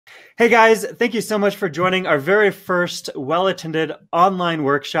Hey guys, thank you so much for joining our very first well-attended online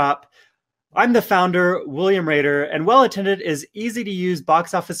workshop. I'm the founder, William Rader, and Well-Attended is easy-to-use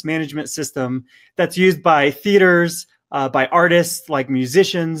box office management system that's used by theaters, by artists like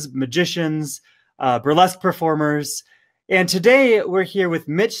musicians, magicians, burlesque performers. And today we're here with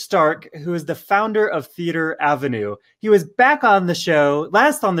Mitch Stark, who is the founder of Theater Avenue. He was back on the show,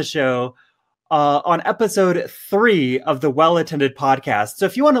 last on the show, on episode 3 of the Well-Attended podcast. So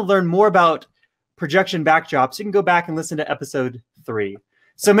if you want to learn more about projection backdrops, you can go back and listen to episode 3.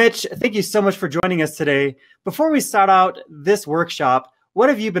 So Mitch, thank you so much for joining us today. Before we start out this workshop, what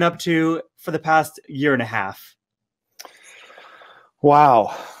have you been up to for the past year and a half?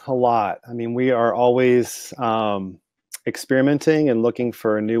 Wow, a lot. I mean, we are always experimenting and looking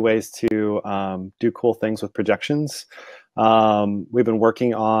for new ways to do cool things with projections. We've been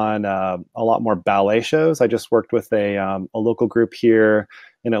working on a lot more ballet shows. I just worked with a local group here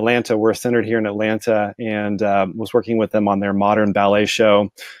in Atlanta. We're centered here in Atlanta, and was working with them on their modern ballet show.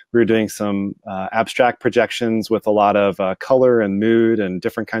 We were doing some abstract projections with a lot of color and mood and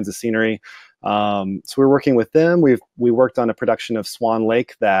different kinds of scenery. So we're working with them. We worked on a production of Swan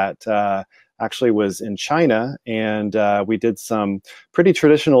Lake that actually was in China, and we did some pretty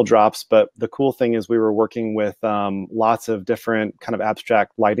traditional drops, but the cool thing is we were working with lots of different kind of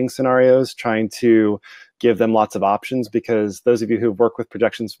abstract lighting scenarios, trying to give them lots of options, because those of you who've worked with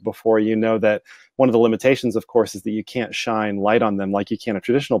projections before, you know that one of the limitations, of course, is that you can't shine light on them like you can a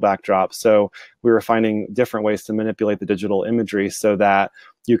traditional backdrop. So we were finding different ways to manipulate the digital imagery so that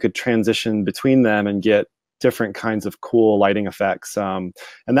you could transition between them and get different kinds of cool lighting effects. And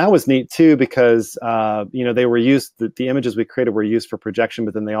that was neat too, because they were used, the images we created were used for projection,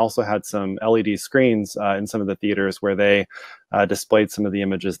 but then they also had some LED screens in some of the theaters where they displayed some of the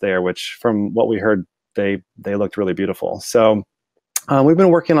images there, which from what we heard, they looked really beautiful. So we've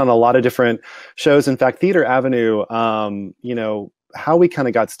been working on a lot of different shows. In fact, Theater Avenue, how we kind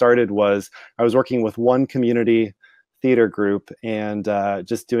of got started was I was working with one community theater group and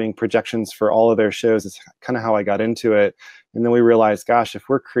just doing projections for all of their shows. It's kind of how I got into it. And then we realized, gosh, if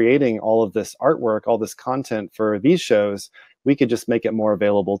we're creating all of this artwork, all this content for these shows, we could just make it more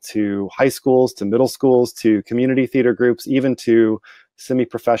available to high schools, to middle schools, to community theater groups, even to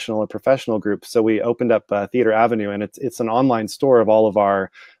semi-professional and professional groups. So we opened up Theater Avenue, and it's an online store of all of our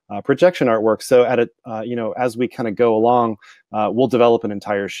projection artwork. So as we kind of go along, we'll develop an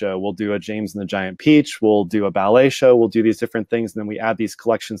entire show. We'll do a James and the Giant Peach. We'll do a ballet show. We'll do these different things. And then we add these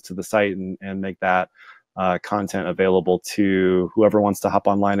collections to the site and make that content available to whoever wants to hop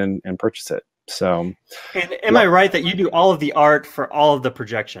online and purchase it. So, and am I right that you do all of the art for all of the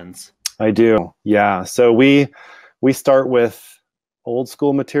projections? I do. Yeah. So we start with old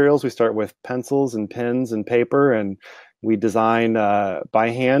school materials. We start with pencils and pens and paper, and we design by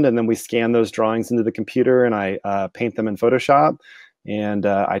hand, and then we scan those drawings into the computer, and I paint them in Photoshop. And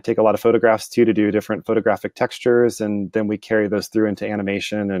I take a lot of photographs too to do different photographic textures, and then we carry those through into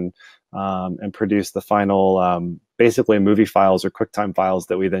animation and produce the final, basically movie files or QuickTime files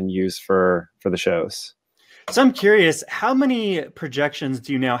that we then use for the shows. So I'm curious, how many projections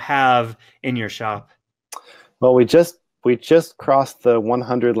do you now have in your shop? Well, we just crossed the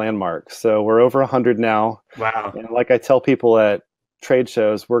 100 landmark. So we're over 100 now. Wow. And like I tell people at trade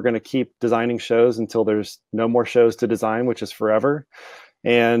shows, we're going to keep designing shows until there's no more shows to design, which is forever.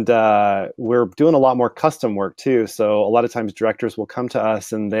 And we're doing a lot more custom work too. So a lot of times directors will come to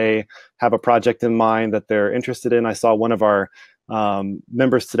us and they have a project in mind that they're interested in. I saw one of our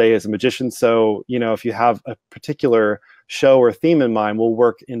members today is a magician. So, if you have a particular show or theme in mind, we'll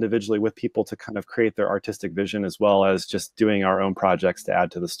work individually with people to kind of create their artistic vision, as well as just doing our own projects to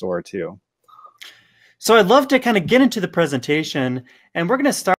add to the store too. So I'd love to kind of get into the presentation, and we're going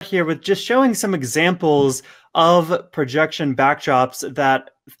to start here with just showing some examples of projection backdrops that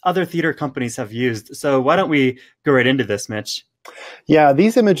other theater companies have used. So why don't we go right into this, Mitch? Yeah,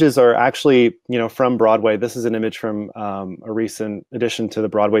 these images are actually, from Broadway. This is an image from a recent addition to the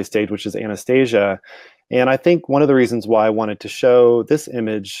Broadway stage, which is Anastasia. And I think one of the reasons why I wanted to show this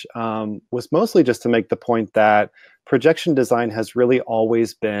image was mostly just to make the point that projection design has really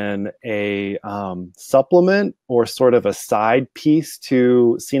always been a supplement or sort of a side piece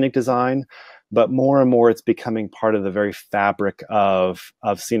to scenic design. But more and more, it's becoming part of the very fabric of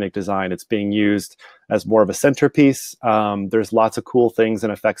scenic design. It's being used as more of a centerpiece. There's lots of cool things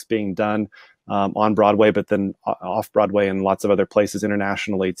and effects being done on Broadway, but then off Broadway and lots of other places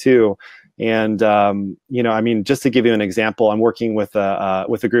internationally too. And I mean, just to give you an example, I'm working with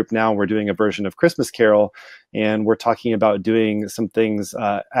a group now. We're doing a version of Christmas Carol, and we're talking about doing some things,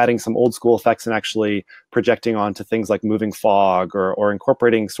 adding some old school effects and actually projecting onto things like moving fog, or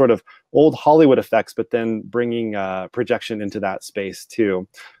incorporating sort of old Hollywood effects, but then bringing projection into that space too.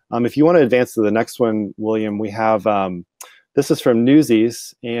 If you want to advance to the next one, William, we have, this is from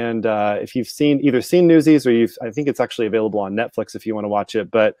Newsies. And if you've either seen Newsies, or I think it's actually available on Netflix if you want to watch it.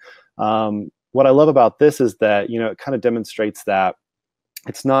 But what I love about this is that, it kind of demonstrates that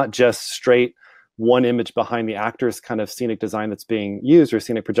it's not just straight one image behind the actor's kind of scenic design that's being used, or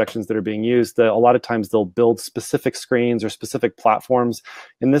scenic projections that are being used. A lot of times they'll build specific screens or specific platforms.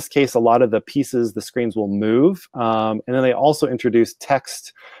 In this case, a lot of the pieces, the screens will move. And then they also introduce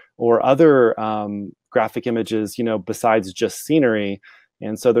text or other graphic images, besides just scenery.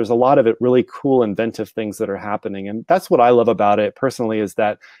 And so there's a lot of really cool, inventive things that are happening. And that's what I love about it personally, is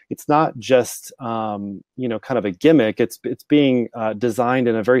that it's not just, kind of a gimmick. It's being designed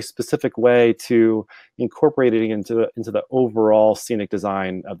in a very specific way to incorporate it into the overall scenic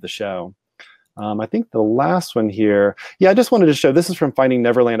design of the show. I think the last one here, I just wanted to show, this is from Finding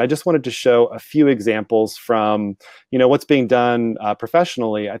Neverland. I just wanted to show a few examples from, what's being done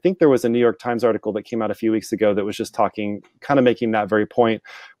professionally. I think there was a New York Times article that came out a few weeks ago that was just talking, kind of making that very point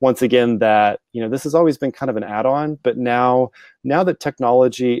once again, that, this has always been kind of an add-on, but now that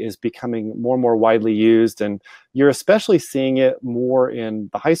technology is becoming more and more widely used, and you're especially seeing it more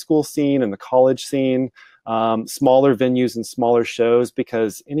in the high school scene and the college scene, smaller venues and smaller shows,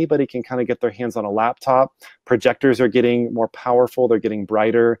 because anybody can kind of get their hands on a laptop. Projectors are getting more powerful, they're getting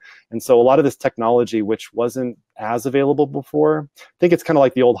brighter. And so a lot of this technology, which wasn't as available before, I think it's kind of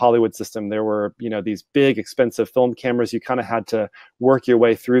like the old Hollywood system. There were, these big expensive film cameras. You kind of had to work your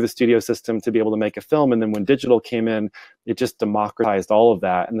way through the studio system to be able to make a film. And then when digital came in, it just democratized all of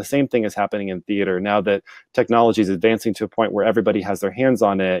that. And the same thing is happening in theater. Now that technology is advancing to a point where everybody has their hands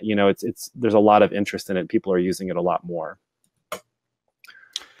on it, there's a lot of interest in it. People are using it a lot more.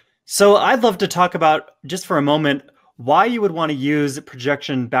 So I'd love to talk about, just for a moment, why you would want to use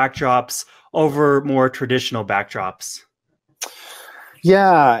projection backdrops over more traditional backdrops.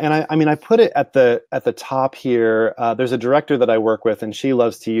 Yeah, and I put it at the top here. There's a director that I work with, and she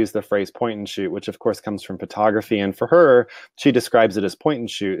loves to use the phrase point and shoot, which of course comes from photography. And for her, she describes it as point and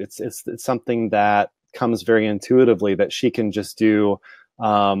shoot. It's something that comes very intuitively, that she can just do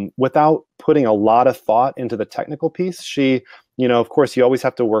without putting a lot of thought into the technical piece. She, of course, you always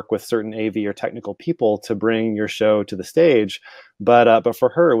have to work with certain AV or technical people to bring your show to the stage. But for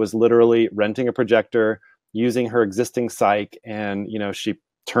her, it was literally renting a projector, using her existing psych, and she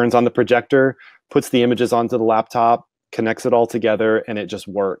turns on the projector, puts the images onto the laptop, connects it all together, and it just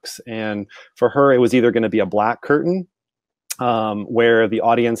works. And for her, it was either going to be a black curtain, where the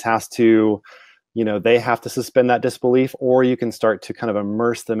audience has to, they have to suspend that disbelief, or you can start to kind of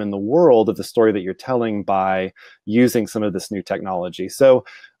immerse them in the world of the story that you're telling by using some of this new technology. So,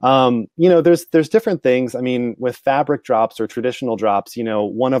 there's different things. I mean, with fabric drops or traditional drops,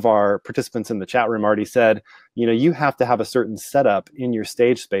 one of our participants in the chat room already said, you have to have a certain setup in your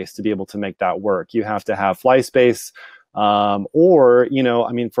stage space to be able to make that work. You have to have fly space, or,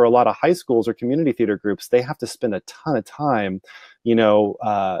 for a lot of high schools or community theater groups, they have to spend a ton of time,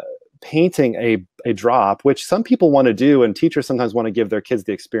 painting a drop, which some people want to do, and teachers sometimes want to give their kids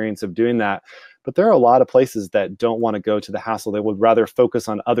the experience of doing that. But there are a lot of places that don't want to go to the hassle. They would rather focus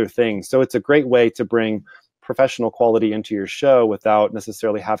on other things. So it's a great way to bring professional quality into your show without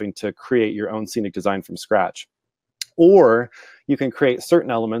necessarily having to create your own scenic design from scratch. Or you can create certain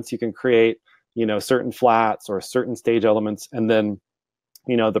elements. You can create, certain flats or certain stage elements, and then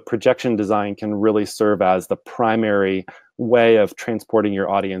the projection design can really serve as the primary way of transporting your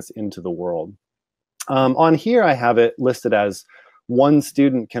audience into the world. On here, I have it listed as one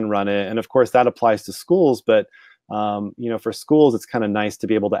student can run it. And of course, that applies to schools. But, for schools, it's kind of nice to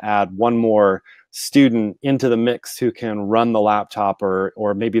be able to add one more student into the mix who can run the laptop,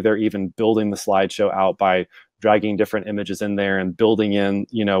 or maybe they're even building the slideshow out by dragging different images in there and building in,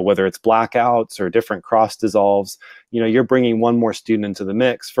 whether it's blackouts or different cross dissolves, you're bringing one more student into the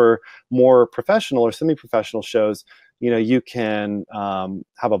mix. For more professional or semi-professional shows, you can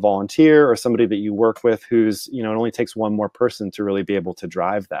have a volunteer or somebody that you work with who's, it only takes one more person to really be able to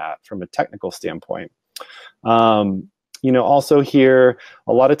drive that from a technical standpoint. Also here,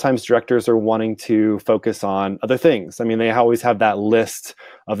 a lot of times directors are wanting to focus on other things. I mean, they always have that list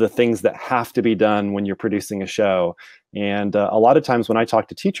of the things that have to be done when you're producing a show. And a lot of times when I talk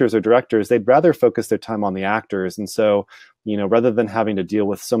to teachers or directors, they'd rather focus their time on the actors. And so rather than having to deal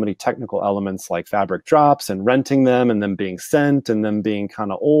with so many technical elements like fabric drops and renting them and them being sent and them being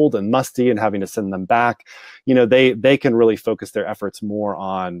kind of old and musty and having to send them back, they can really focus their efforts more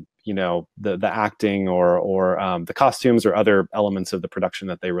on, the acting or the costumes or other elements of the production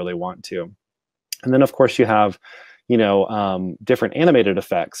that they really want to. And then of course you have, different animated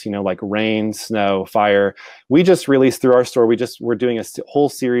effects, like rain, snow, fire. We just released through our store, we're doing a whole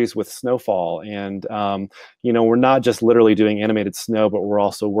series with snowfall. And, we're not just literally doing animated snow, but we're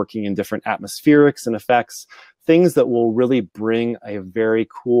also working in different atmospherics and effects, things that will really bring a very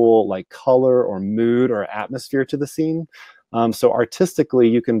cool like color or mood or atmosphere to the scene. So artistically,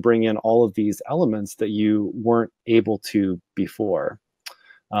 you can bring in all of these elements that you weren't able to before.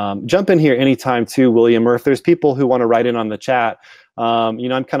 Jump in here anytime too, William, or if there's people who want to write in on the chat.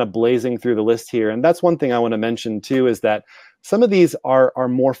 I'm kind of blazing through the list here. And that's one thing I want to mention too, is that some of these are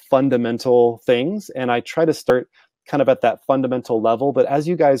more fundamental things. And I try to start kind of at that fundamental level. But as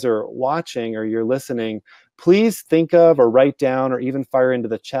you guys are watching or you're listening, please think of or write down or even fire into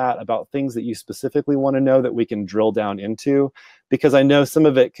the chat about things that you specifically want to know that we can drill down into, because I know some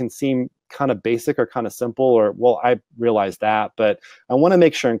of it can seem kind of basic or kind of simple, or, well, I realize that, but I want to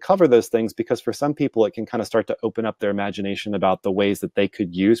make sure and cover those things because for some people, it can kind of start to open up their imagination about the ways that they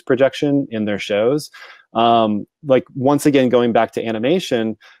could use projection in their shows. Like once again, going back to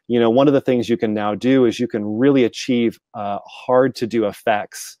animation, one of the things you can now do is you can really achieve hard to do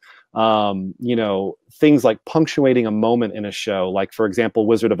effects. Things like punctuating a moment in a show, like for example,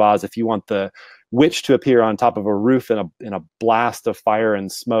 Wizard of Oz, if you want the witch to appear on top of a roof in a blast of fire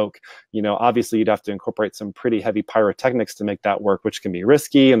and smoke, obviously you'd have to incorporate some pretty heavy pyrotechnics to make that work, which can be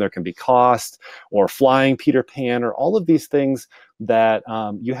risky and there can be cost, or flying Peter Pan, or all of these things that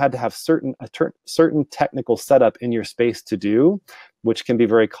you had to have certain technical setup in your space to do, which can be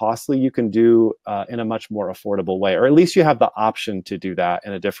very costly. You can do in a much more affordable way, or at least you have the option to do that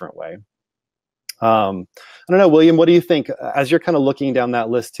in a different way. I don't know, William, what do you think? As you're kind of looking down that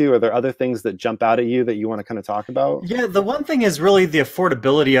list too, are there other things that jump out at you that you want to kind of talk about? Yeah, the one thing is really the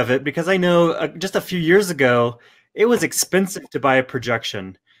affordability of it, because I know just a few years ago, it was expensive to buy a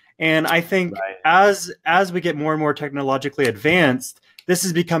projection. And I think as we get more and more technologically advanced, this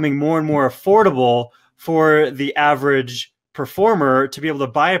is becoming more and more affordable for the average performer to be able to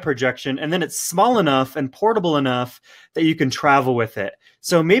buy a projection, and then it's small enough and portable enough that you can travel with it.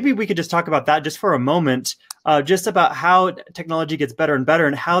 So maybe we could just talk about that just for a moment, just about how technology gets better and better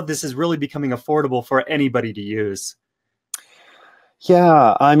and how this is really becoming affordable for anybody to use.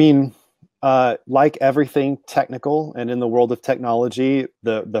 Yeah, I mean, like everything technical and in the world of technology,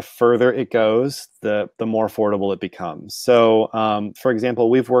 the further it goes, the more affordable it becomes. So, for example,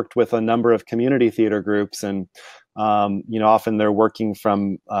 we've worked with a number of community theater groups, and often they're working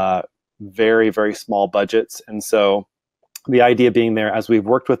from very, very small budgets. And so the idea being there, as we've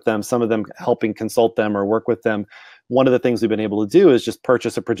worked with them, some of them helping consult them or work with them, one of the things we've been able to do is just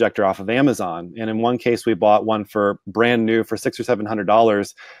purchase a projector off of Amazon. And in one case, we bought one for brand new for $600 or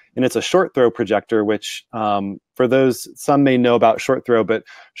 $700. And it's a short throw projector, which for those, some may know about short throw, but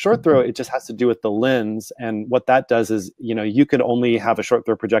short throw, it just has to do with the lens. And what that does is, you could only have a short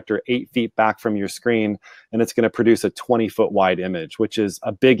throw projector 8 feet back from your screen, and it's going to produce a 20-foot wide image, which is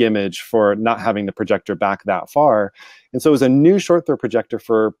a big image for not having the projector back that far. And so it was a new short throw projector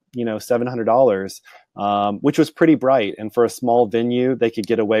for, $700, which was pretty bright. And for a small venue, they could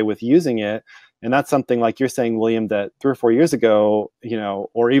get away with using it. And that's something, like you're saying, William, that 3 or 4 years ago,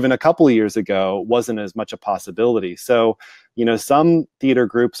 or even a couple of years ago, wasn't as much a possibility. So, some theater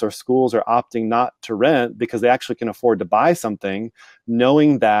groups or schools are opting not to rent because they actually can afford to buy something,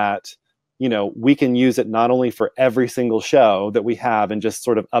 knowing that, we can use it not only for every single show that we have and just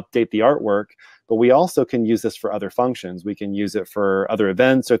sort of update the artwork, but we also can use this for other functions. We can use it for other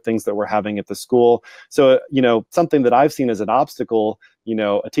events or things that we're having at the school. So, something that I've seen as an obstacle,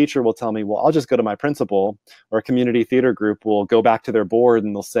 a teacher will tell me, well, I'll just go to my principal, or a community theater group will go back to their board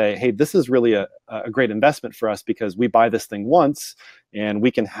and they'll say, hey, this is really a great investment for us because we buy this thing once and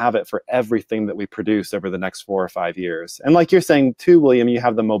we can have it for everything that we produce over the next 4 or 5 years. And like you're saying too, William, you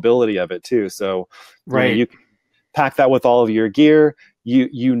have the mobility of it too. So you can pack that with all of your gear.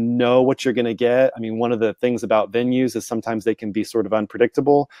 You know what you're going to get. I mean, one of the things about venues is sometimes they can be sort of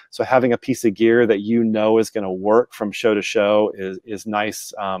unpredictable. So having a piece of gear that is going to work from show to show is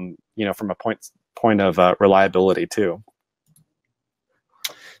nice, from a point of reliability too.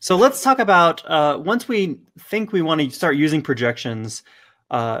 So let's talk about, once we think we want to start using projections,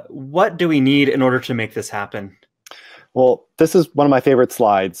 what do we need in order to make this happen? Well, this is one of my favorite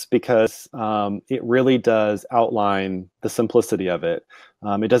slides because it really does outline the simplicity of it.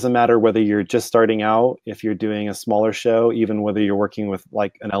 It doesn't matter whether you're just starting out, if you're doing a smaller show, even whether you're working with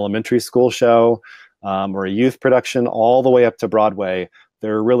like an elementary school show or a youth production, all the way up to Broadway.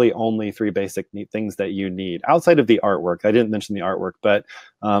 There are really only three basic things that you need outside of the artwork. I didn't mention the artwork, but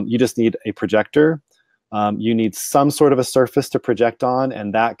you just need a projector. You need some sort of a surface to project on,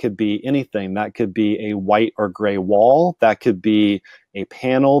 and that could be anything. That could be a white or gray wall. That could be a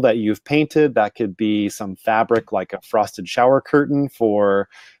panel that you've painted. That could be some fabric like a frosted shower curtain for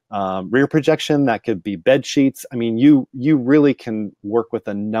rear projection. That could be bed sheets. I mean, you really can work with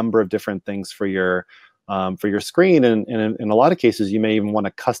a number of different things for your screen, and in a lot of cases, you may even want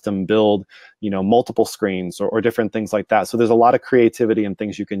to custom build, multiple screens or different things like that. So there's a lot of creativity and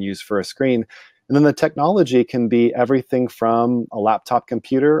things you can use for a screen. And then the technology can be everything from a laptop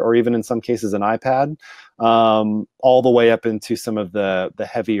computer, or even in some cases an iPad, all the way up into some of the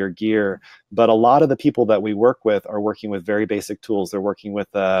heavier gear. But a lot of the people that we work with are working with very basic tools. They're working with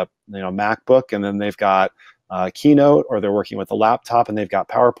a MacBook, and then they've got Keynote, or they're working with a laptop and they've got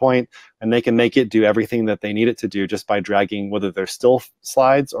PowerPoint, and they can make it do everything that they need it to do just by dragging, whether they're still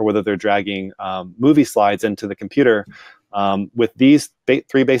slides or whether they're dragging movie slides into the computer. With these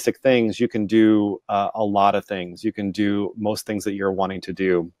three basic things, you can do a lot of things. You can do most things that you're wanting to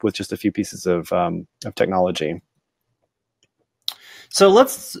do with just a few pieces of technology. So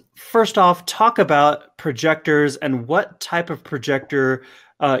let's first off talk about projectors and what type of projector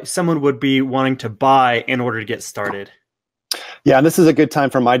someone would be wanting to buy in order to get started. Yeah, and this is a good time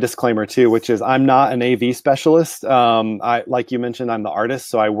for my disclaimer too, which is I'm not an AV specialist. Like you mentioned, I'm the artist,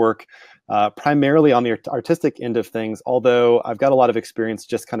 so I work primarily on the artistic end of things, although I've got a lot of experience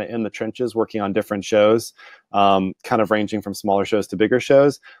just kind of in the trenches working on different shows, kind of ranging from smaller shows to bigger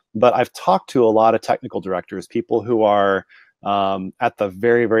shows. But I've talked to a lot of technical directors, people who are at the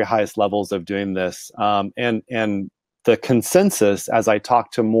very, very highest levels of doing this. And the consensus, as I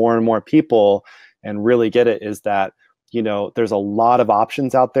talk to more and more people and really get it, is that there's a lot of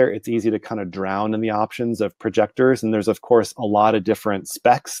options out there. It's easy to kind of drown in the options of projectors. And there's, of course, a lot of different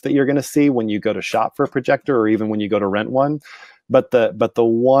specs that you're going to see when you go to shop for a projector, or even when you go to rent one. But the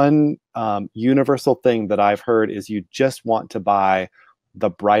one universal thing that I've heard is you just want to buy the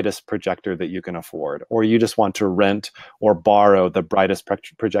brightest projector that you can afford, or you just want to rent or borrow the brightest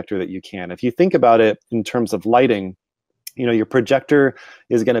projector that you can. If you think about it in terms of lighting, your projector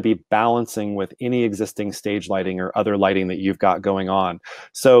is going to be balancing with any existing stage lighting or other lighting that you've got going on.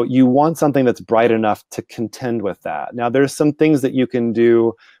 So you want something that's bright enough to contend with that. Now, there's some things that you can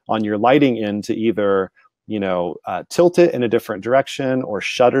do on your lighting end to either, tilt it in a different direction or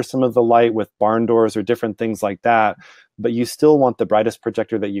shutter some of the light with barn doors or different things like that. But you still want the brightest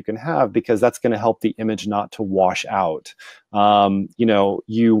projector that you can have, because that's going to help the image not to wash out.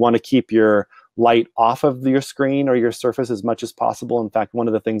 You want to keep your light off of your screen or your surface as much as possible. In fact, one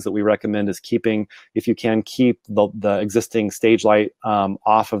of the things that we recommend is keeping, if you can, keep the existing stage light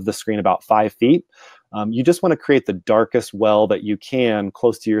off of the screen about 5 feet. You just want to create the darkest well that you can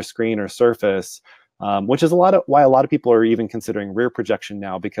close to your screen or surface, which is why a lot of people are even considering rear projection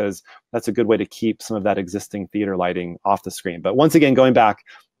now, because that's a good way to keep some of that existing theater lighting off the screen. But once again, going back,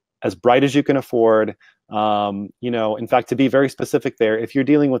 as bright as you can afford. In fact, to be very specific there, if you're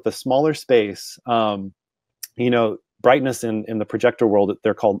dealing with a smaller space, brightness in the projector world,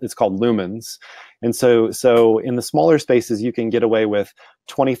 it's called lumens. And so in the smaller spaces, you can get away with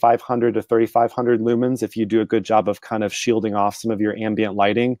 2,500 to 3,500 lumens if you do a good job of kind of shielding off some of your ambient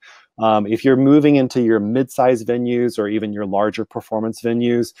lighting. If you're moving into your mid-size venues or even your larger performance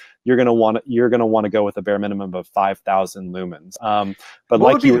venues, you're going to want to go with a bare minimum of 5,000 lumens. But what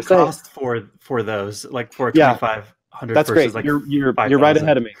like would be you were the saying, cost for those, like for 2,500? That's great. Like you're 5,000. right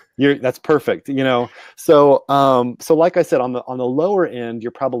ahead of me. That's perfect. So like I said, on the lower end,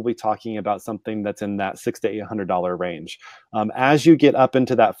 you're probably talking about something that's in that $600 to $800 range. As you get up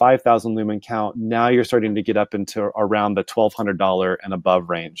into that 5,000 lumen count, now you're starting to get up into around the $1,200 and above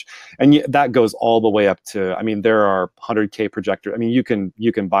range, and that goes all the way up to. I mean, there are 100K projectors. I mean, you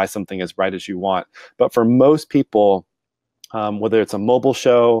can buy something as bright as you want, but for most people, whether it's a mobile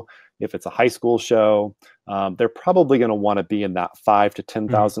show, if it's a high school show, they're probably going to want to be in that 5,000 to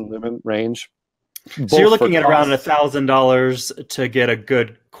 10,000 lumen range. So you're looking at around $1,000 to get a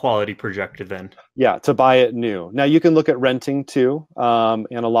good quality projector then. Yeah, to buy it new. Now you can look at renting too, and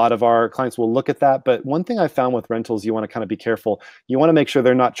a lot of our clients will look at that. But one thing I found with rentals, you want to kind of be careful. You want to make sure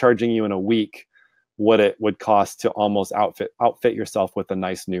they're not charging you in a week what it would cost to almost outfit yourself with a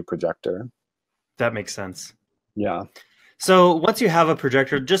nice new projector. That makes sense. Yeah. So once you have a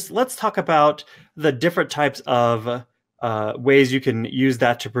projector, let's talk about the different types of ways you can use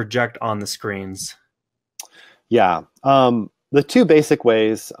that to project on the screens? Yeah. The two basic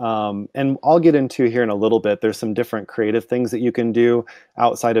ways, and I'll get into here in a little bit, there's some different creative things that you can do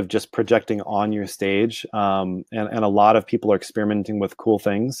outside of just projecting on your stage. And a lot of people are experimenting with cool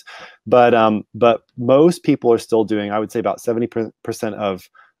things. But most people are still doing, I would say about 70% of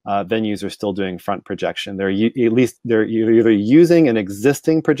venues are still doing front projection. They're at least they're either using an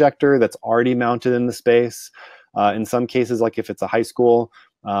existing projector that's already mounted in the space. In some cases, like if it's a high school,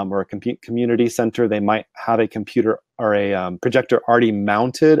 or a community center, they might have a computer or a projector already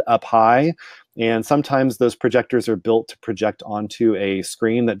mounted up high. And sometimes those projectors are built to project onto a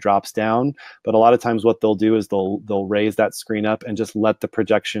screen that drops down. But a lot of times what they'll do is they'll raise that screen up and just let the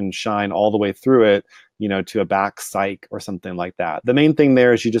projection shine all the way through it, you know, to a back cyc or something like that. The main thing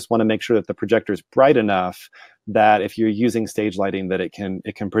there is you just want to make sure that the projector is bright enough that if you're using stage lighting, that it can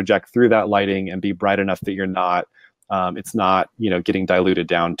project through that lighting and be bright enough that it's not, you know, getting diluted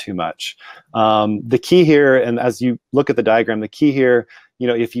down too much. The key here, and as you look at the diagram, the key here, you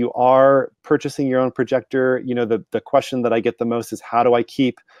know, if you are purchasing your own projector, you know, the question that I get the most is, how do I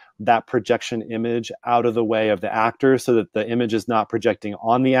keep that projection image out of the way of the actors so that the image is not projecting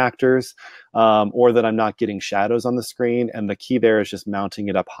on the actors, or that I'm not getting shadows on the screen? And the key there is just mounting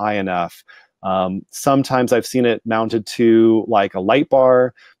it up high enough. Sometimes I've seen it mounted to like a light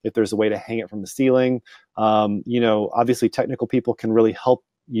bar, if there's a way to hang it from the ceiling. You know, obviously technical people can really help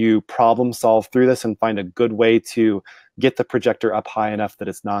you problem solve through this and find a good way to get the projector up high enough that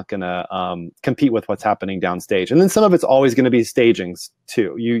it's not going to compete with what's happening downstage. And then some of it's always going to be stagings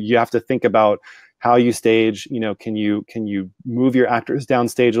too. You have to think about how you stage. You know, can you move your actors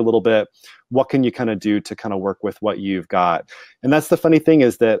downstage a little bit? What can you kind of do to kind of work with what you've got? And that's the funny thing,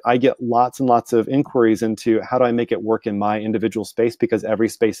 is that I get lots and lots of inquiries into how do I make it work in my individual space, because every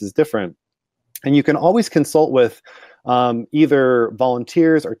space is different. And you can always consult with either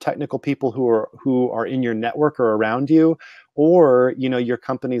volunteers or technical people who are in your network or around you, or, you know, your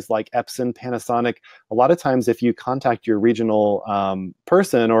companies like Epson, Panasonic. A lot of times, if you contact your regional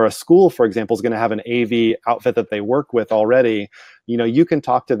person, or a school, for example, is going to have an AV outfit that they work with already, you know, you can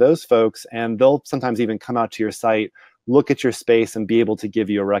talk to those folks, and they'll sometimes even come out to your site, look at your space, and be able to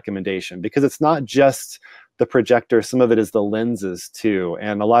give you a recommendation. Because it's not just the projector, some of it is the lenses too.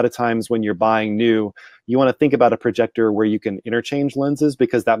 And a lot of times when you're buying new, you want to think about a projector where you can interchange lenses,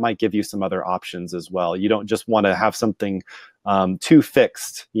 because that might give you some other options as well. You don't just want to have something too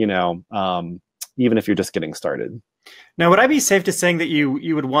fixed, you know, even if you're just getting started. Now, would I be safe to saying that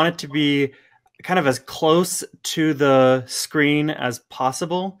you would want it to be kind of as close to the screen as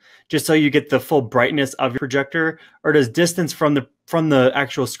possible, just so you get the full brightness of your projector? Or does distance from the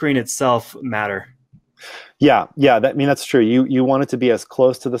actual screen itself matter? Yeah, I mean, that's true. You want it to be as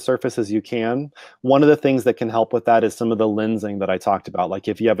close to the surface as you can. One of the things that can help with that is some of the lensing that I talked about. Like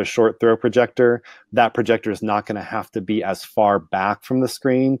if you have a short throw projector, that projector is not going to have to be as far back from the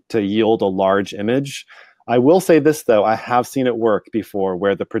screen to yield a large image. I will say this though, I have seen it work before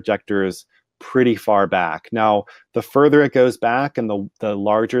where the projector is pretty far back. Now, the further it goes back and the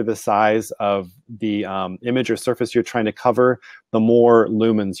larger the size of the image or surface you're trying to cover, the more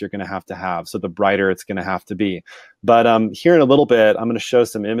lumens you're going to have. So the brighter it's going to have to be. But here in a little bit, I'm going to show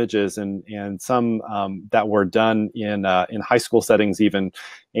some images and some that were done in high school settings even.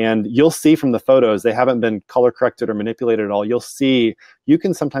 And you'll see from the photos, they haven't been color corrected or manipulated at all. You'll see you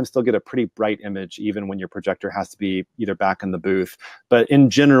can sometimes still get a pretty bright image even when your projector has to be either back in the booth. But in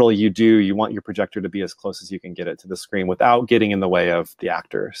general, you want your projector to be as close as you can get it to the screen without getting in the way of the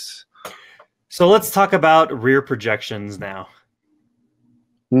actors. So let's talk about rear projections now.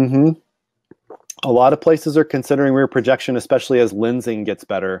 Mm-hmm. A lot of places are considering rear projection, especially as lensing gets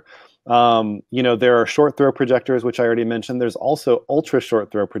better. You know, there are short throw projectors, which I already mentioned. There's also ultra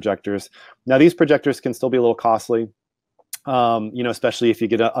short throw projectors. Now, these projectors can still be a little costly, you know, especially if you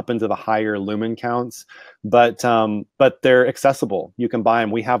get up into the higher lumen counts, but they're accessible. You can buy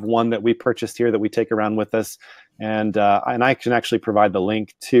them. We have one that we purchased here that we take around with us, and I can actually provide the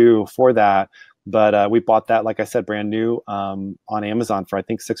link for that. But we bought that, like I said, brand new on Amazon for I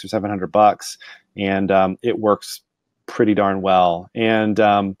think $600 or $700, and it works pretty darn well.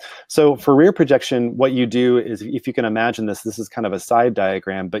 And so for rear projection, what you do is, if you can imagine this is kind of a side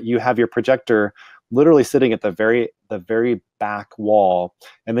diagram, but you have your projector literally sitting at the very back wall,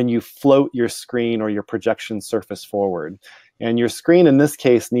 and then you float your screen or your projection surface forward. And your screen in this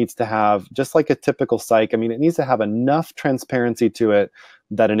case needs to have, just like a typical cyc, I mean, it needs to have enough transparency to it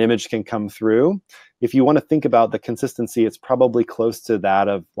that an image can come through. If you want to think about the consistency, it's probably close to that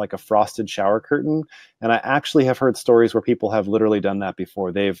of like a frosted shower curtain. And I actually have heard stories where people have literally done that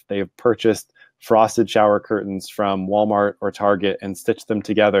before. They've purchased frosted shower curtains from Walmart or Target and stitch them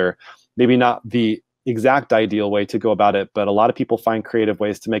together. Maybe not the exact ideal way to go about it, but a lot of people find creative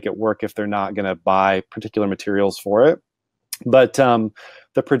ways to make it work if they're not going to buy particular materials for it. But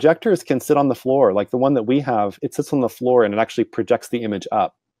the projectors can sit on the floor. Like the one that we have, it sits on the floor and it actually projects the image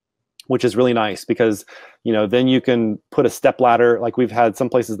up, which is really nice because, you know, then you can put a step ladder. Like we've had some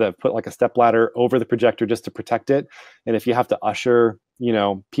places that have put like a step ladder over the projector just to protect it. And if you have to usher, you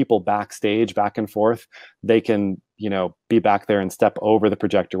know, people backstage back and forth, they can, you know, be back there and step over the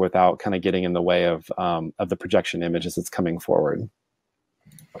projector without kind of getting in the way of the projection image as it's coming forward.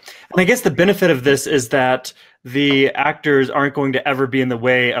 And I guess the benefit of this is that the actors aren't going to ever be in the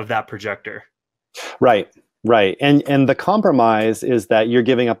way of that projector. Right. Right. And the compromise is that you're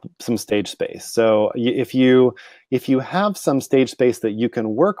giving up some stage space. So if you have some stage space that you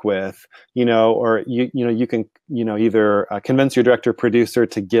can work with, you know, or you can, you know, either convince your director, producer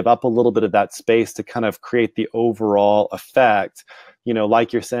to give up a little bit of that space to kind of create the overall effect. You know,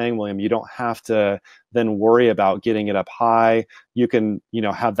 like you're saying, William, you don't have to then worry about getting it up high. You can, you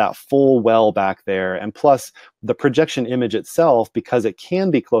know, have that full well back there. And plus the projection image itself, because it can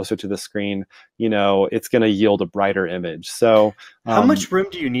be closer to the screen, you know, it's going to yield a brighter image. So how much room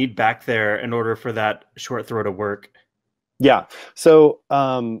do you need back there in order for that short throw to work? Yeah. So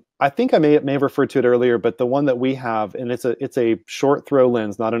I think I may have referred to it earlier, but the one that we have, and it's a short throw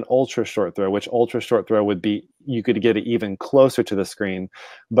lens, not an ultra short throw, which ultra short throw would be, you could get it even closer to the screen.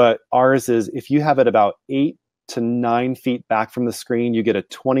 But ours is, if you have it about 8 to 9 feet back from the screen, you get a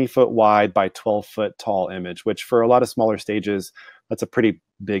 20-foot wide by 12-foot tall image, which for a lot of smaller stages, that's a pretty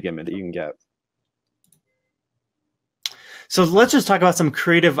big image that you can get. So let's just talk about some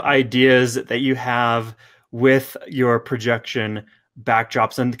creative ideas that you have with your projection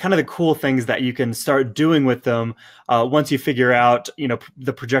backdrops and kind of the cool things that you can start doing with them once you figure out, you know,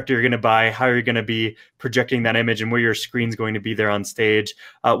 the projector you're going to buy, how you're going to be projecting that image, and where your screen's going to be there on stage.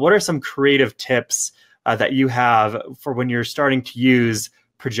 What are some creative tips that you have for when you're starting to use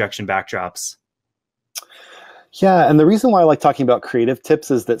projection backdrops? Yeah, and the reason why I like talking about creative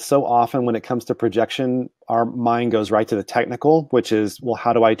tips is that so often when it comes to projection, our mind goes right to the technical, which is, well,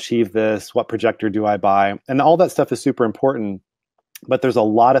 how do I achieve this? What projector do I buy? And all that stuff is super important, but there's a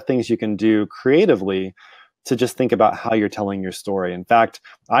lot of things you can do creatively to just think about how you're telling your story. In fact,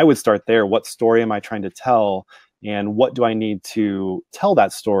 I would start there. What story am I trying to tell? And what do I need to tell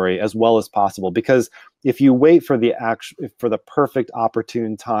that story as well as possible? Because if you wait for the perfect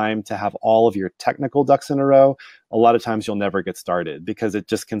opportune time to have all of your technical ducks in a row, a lot of times you'll never get started because it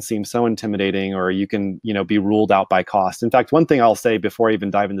just can seem so intimidating, or you can, you know, be ruled out by cost. In fact, one thing I'll say before I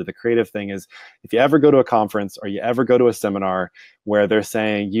even dive into the creative thing is, if you ever go to a conference or you ever go to a seminar where they're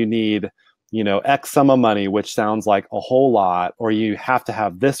saying you need, you know, X sum of money, which sounds like a whole lot, or you have to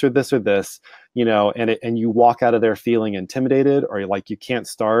have this or this or this, you know, and you walk out of there feeling intimidated, or like you can't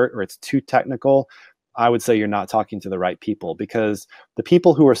start, or it's too technical, I would say you're not talking to the right people, because the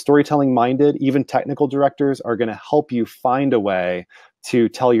people who are storytelling minded, even technical directors, are going to help you find a way to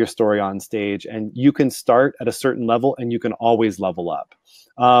tell your story on stage. And you can start at a certain level and you can always level up.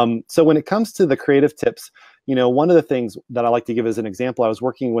 So when it comes to the creative tips, you know, one of the things that I like to give as an example, I was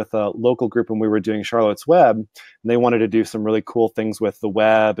working with a local group when we were doing Charlotte's Web, and they wanted to do some really cool things with the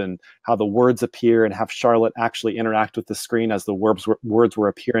web and how the words appear and have Charlotte actually interact with the screen as the words were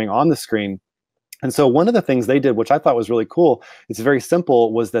appearing on the screen. And so one of the things they did, which I thought was really cool, it's very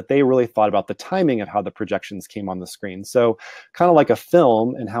simple, was that they really thought about the timing of how the projections came on the screen. So kind of like a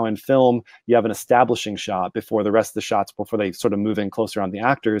film, and how in film you have an establishing shot before the rest of the shots, before they sort of move in closer on the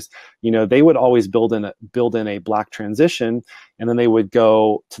actors, you know, they would always build in a black transition, and then they would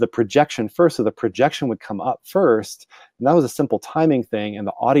go to the projection first. So the projection would come up first, and that was a simple timing thing, and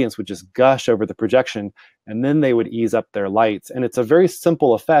the audience would just gush over the projection, and then they would ease up their lights. And it's a very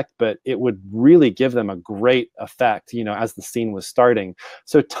simple effect, but it would really give them a great effect, you know, as the scene was starting.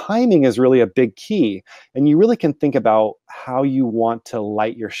 So timing is really a big key, and you really can think about how you want to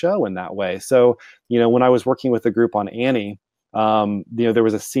light your show in that way. So, you know, when I was working with a group on Annie, you know, there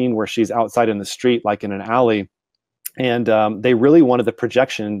was a scene where she's outside in the street, like in an alley, and they really wanted the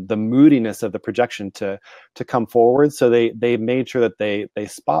projection, the moodiness of the projection to come forward. So they made sure that they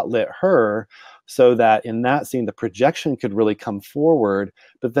spotlit her, so that in that scene, the projection could really come forward.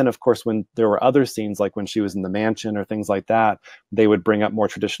 But then, of course, when there were other scenes, like when she was in the mansion or things like that, they would bring up more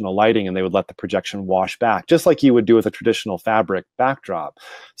traditional lighting and they would let the projection wash back, just like you would do with a traditional fabric backdrop.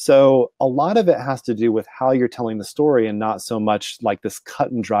 So a lot of it has to do with how you're telling the story, and not so much like this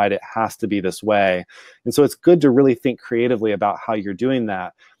cut and dried, it has to be this way. And so it's good to really think creatively about how you're doing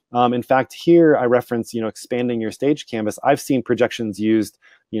that. In fact, here I reference, you know, expanding your stage canvas. I've seen projections used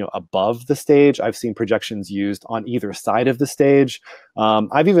above the stage. I've seen projections used on either side of the stage.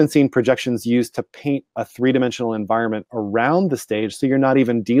 I've even seen projections used to paint a three-dimensional environment around the stage, so you're not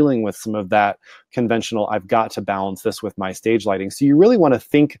even dealing with some of that conventional, I've got to balance this with my stage lighting. So you really want to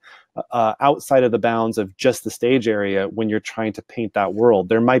think outside of the bounds of just the stage area when you're trying to paint that world.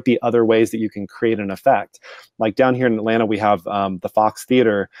 There might be other ways that you can create an effect. Like down here in Atlanta, we have the Fox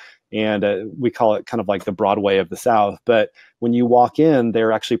Theater, and we call it kind of like the Broadway of the South. But when you walk in,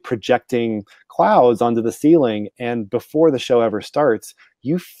 they're actually projecting clouds onto the ceiling. And before the show ever starts,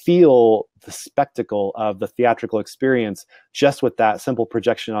 you feel the spectacle of the theatrical experience just with that simple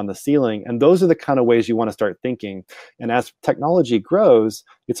projection on the ceiling. And those are the kind of ways you want to start thinking. And as technology grows,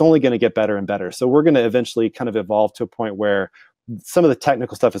 it's only going to get better and better. So we're going to eventually kind of evolve to a point where some of the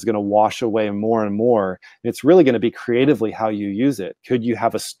technical stuff is going to wash away more and more. And it's really going to be creatively how you use it. Could you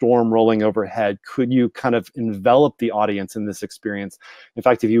have a storm rolling overhead? Could you kind of envelop the audience in this experience? In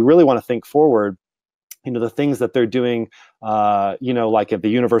fact, if you really want to think forward, the things that they're doing, like at the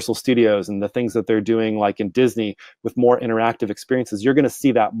Universal Studios, and the things that they're doing like in Disney with more interactive experiences, you're going to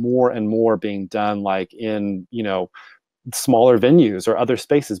see that more and more being done like in, smaller venues or other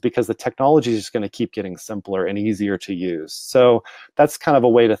spaces, because the technology is just going to keep getting simpler and easier to use. So that's kind of a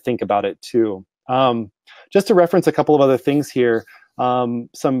way to think about it too. Just to reference a couple of other things here,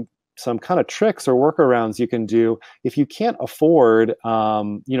 some kind of tricks or workarounds you can do. If you can't afford,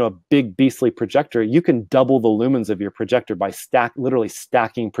 a big beastly projector, you can double the lumens of your projector by literally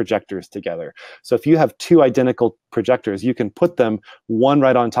stacking projectors together. So if you have two identical projectors, you can put them one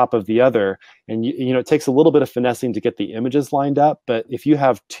right on top of the other. And it takes a little bit of finessing to get the images lined up. But if you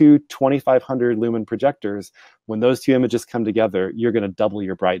have two 2,500 lumen projectors, when those two images come together, you're going to double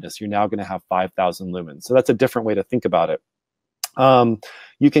your brightness. You're now going to have 5,000 lumens. So that's a different way to think about it.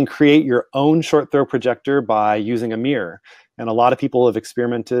 You can create your own short throw projector by using a mirror. And a lot of people have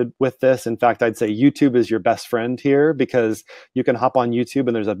experimented with this. In fact, I'd say YouTube is your best friend here, because you can hop on YouTube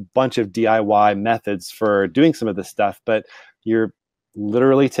and there's a bunch of DIY methods for doing some of this stuff, but you're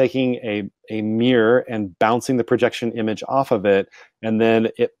literally taking a mirror and bouncing the projection image off of it, and then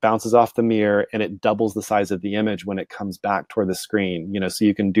it bounces off the mirror and it doubles the size of the image when it comes back toward the screen. So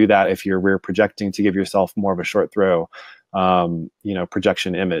you can do that if you're rear projecting to give yourself more of a short throw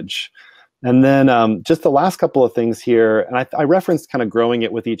projection image. And then just the last couple of things here, and I referenced kind of growing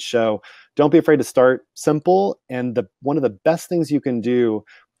it with each show. Don't be afraid to start simple. And one of the best things you can do,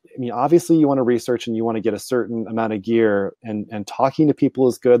 obviously you want to research and you want to get a certain amount of gear, and talking to people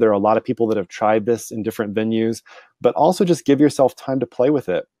is good. There are a lot of people that have tried this in different venues, but also just give yourself time to play with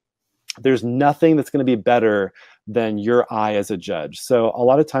it. There's nothing that's going to be better than your eye as a judge. So a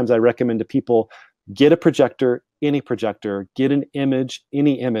lot of times I recommend to people, get a projector, any projector, get an image,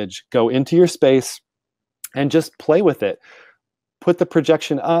 any image, go into your space and just play with it. Put the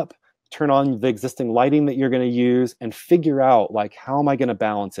projection up, turn on the existing lighting that you're going to use, and figure out, like, how am I going to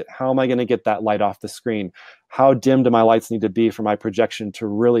balance it? How am I going to get that light off the screen? How dim do my lights need to be for my projection to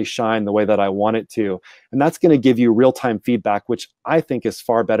really shine the way that I want it to? And that's going to give you real-time feedback, which I think is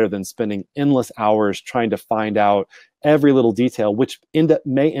far better than spending endless hours trying to find out every little detail, which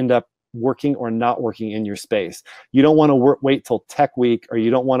may end up working or not working in your space. You don't want to wait till tech week, or you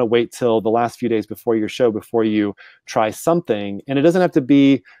don't want to wait till the last few days before your show before you try something. And it doesn't have to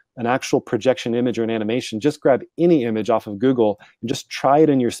be an actual projection image or an animation. Just grab any image off of Google and just try it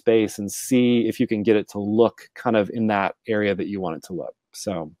in your space and see if you can get it to look kind of in that area that you want it to look.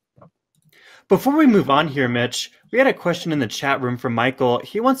 So before we move on here, Mitch, we had a question in the chat room from Michael.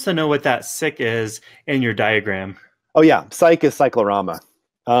 He wants to know what that SICK is in your diagram. Oh yeah, psych is cyclorama.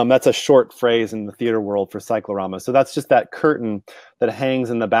 That's a short phrase in the theater world for cyclorama. So that's just that curtain that hangs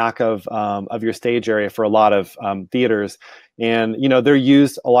in the back of your stage area for a lot of theaters. And, they're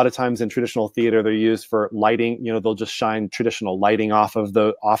used a lot of times in traditional theater. They're used for lighting. They'll just shine traditional lighting off of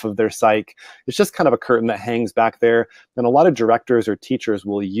their cyc. It's just kind of a curtain that hangs back there. And a lot of directors or teachers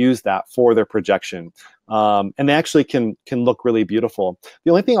will use that for their projection. And they actually can look really beautiful. The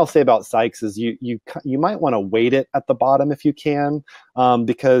only thing I'll say about cycs is you might want to weight it at the bottom if you can,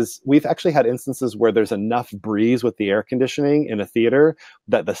 because we've actually had instances where there's enough breeze with the air conditioning in a theater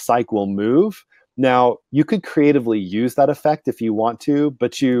that the cyc will move. Now, you could creatively use that effect if you want to,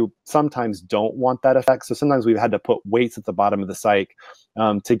 but you sometimes don't want that effect. So sometimes we've had to put weights at the bottom of the cyc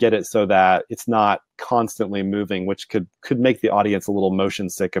to get it so that it's not constantly moving, which could make the audience a little motion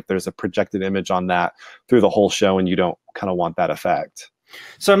sick if there's a projected image on that through the whole show and you don't kind of want that effect.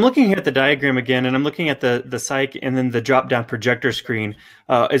 So I'm looking here at the diagram again, and I'm looking at the cyc and then the drop-down projector screen.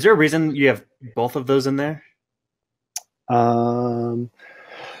 Is there a reason you have both of those in there?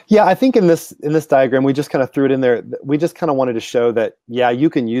 Yeah, I think in this diagram, we just kind of threw it in there. We just kind of wanted to show that, yeah, you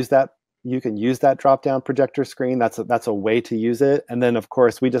can use that drop down projector screen. That's a way to use it. And then of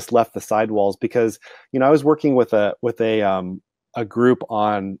course we just left the sidewalls because, I was working with a group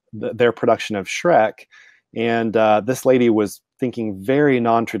on their production of Shrek, and this lady was thinking very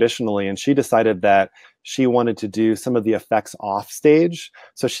non-traditionally, and she decided that she wanted to do some of the effects off stage.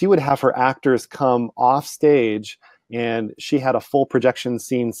 So she would have her actors come off stage, and she had a full projection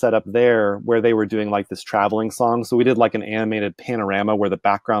scene set up there where they were doing like this traveling song. So we did like an animated panorama where the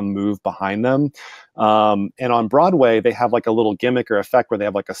background moved behind them. And on Broadway, they have like a little gimmick or effect where they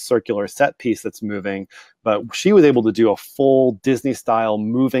have like a circular set piece that's moving. But she was able to do a full Disney style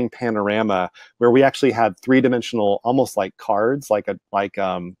moving panorama where we actually had three-dimensional, almost like cards,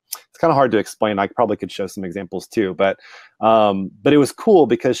 it's kind of hard to explain. I probably could show some examples too, but it was cool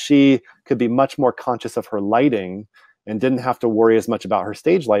because she could be much more conscious of her lighting and didn't have to worry as much about her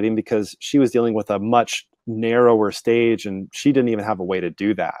stage lighting because she was dealing with a much narrower stage and she didn't even have a way to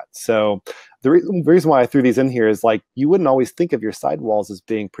do that. So the reason why I threw these in here is like, you wouldn't always think of your sidewalls as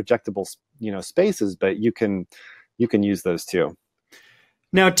being projectable, spaces, but you can use those too.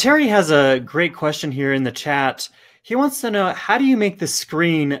 Now, Terry has a great question here in the chat. He wants to know, how do you make the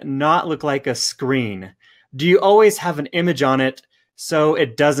screen not look like a screen? Do you always have an image on it so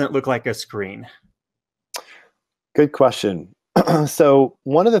it doesn't look like a screen? Good question. So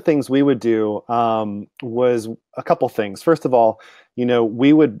one of the things we would do was a couple things. First of all,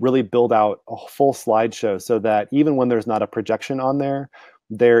 we would really build out a full slideshow so that even when there's not a projection on there,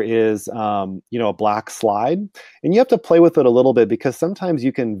 there is, a black slide. And you have to play with it a little bit because sometimes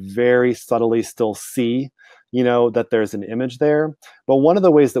you can very subtly still see, that there's an image there. But one of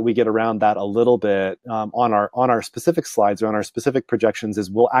the ways that we get around that a little bit on our specific slides or on our specific projections is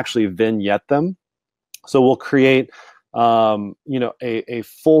we'll actually vignette them. So we'll create, a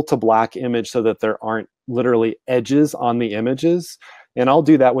full to black image so that there aren't literally edges on the images. And I'll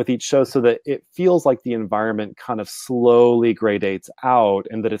do that with each show so that it feels like the environment kind of slowly gradates out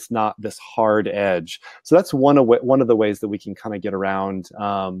and that it's not this hard edge. So that's one of the ways that we can kind of get around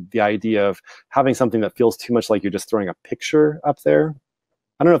the idea of having something that feels too much like you're just throwing a picture up there.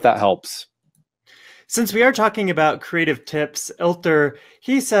 I don't know if that helps. Since we are talking about creative tips, Ilter,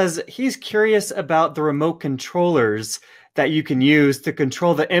 he says he's curious about the remote controllers that you can use to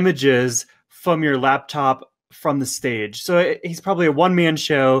control the images from your laptop from the stage. So he's probably a one-man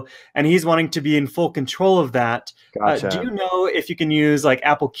show and he's wanting to be in full control of that. Gotcha. Do you know if you can use like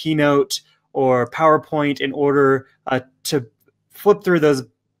Apple Keynote or PowerPoint in order to flip through those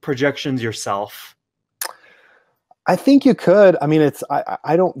projections yourself? I think you could. I mean,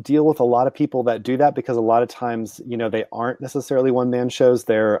 I don't deal with a lot of people that do that because a lot of times, they aren't necessarily one-man shows.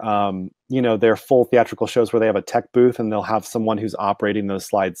 They're, they're full theatrical shows where they have a tech booth and they'll have someone who's operating those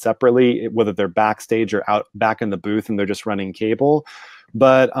slides separately, whether they're backstage or out back in the booth and they're just running cable.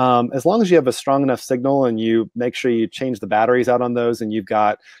 But as long as you have a strong enough signal and you make sure you change the batteries out on those and you've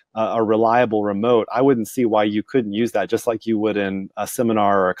got a reliable remote, I wouldn't see why you couldn't use that just like you would in a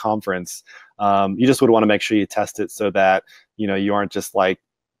seminar or a conference. You just would want to make sure you test it so that, you aren't just like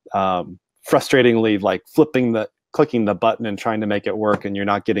frustratingly like clicking the button and trying to make it work and you're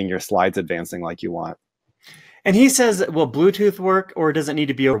not getting your slides advancing like you want. And he says, will Bluetooth work or does it need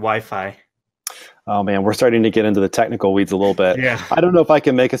to be over Wi-Fi? Oh man, we're starting to get into the technical weeds a little bit. Yeah. I don't know if I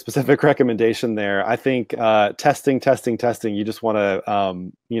can make a specific recommendation there. I think testing. You just want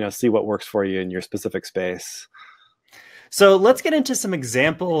to, see what works for you in your specific space. So let's get into some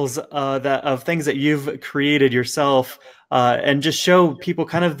examples of things that you've created yourself and just show people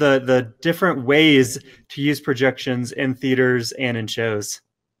kind of the different ways to use projections in theaters and in shows.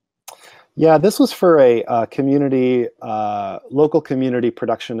 Yeah, this was for a local community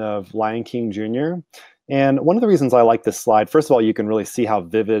production of Lion King Jr. And one of the reasons I like this slide, first of all, you can really see how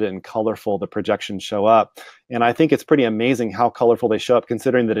vivid and colorful the projections show up. And I think it's pretty amazing how colorful they show up,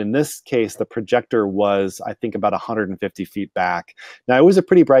 considering that in this case, the projector was, I think, about 150 feet back. Now, it was a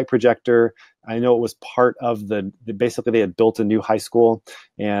pretty bright projector. I know it was part of basically they had built a new high school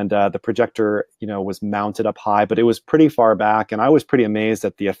and the projector, was mounted up high, but it was pretty far back. And I was pretty amazed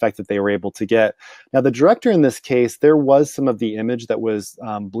at the effect that they were able to get. Now, the director in this case, there was some of the image that was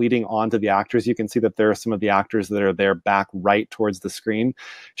bleeding onto the actors. You can see that there are some of the actors that are there back right towards the screen.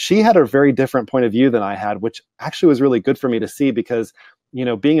 She had a very different point of view than I had, which actually was really good for me to see because,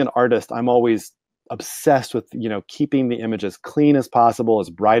 being an artist, I'm always obsessed with, keeping the image as clean as possible, as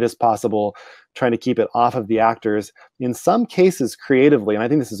bright as possible. trying to keep it off of the actors. In some cases, creatively, and I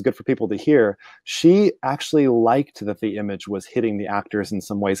think this is good for people to hear, she actually liked that the image was hitting the actors in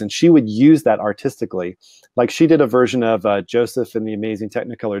some ways, and she would use that artistically. Like she did a version of Joseph in the Amazing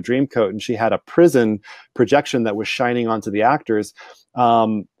Technicolor Dreamcoat, and she had a prison projection that was shining onto the actors.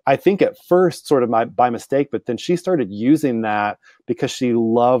 I think at first sort of by mistake, but then she started using that because she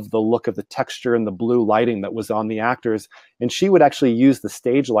loved the look of the texture and the blue lighting that was on the actors. And she would actually use the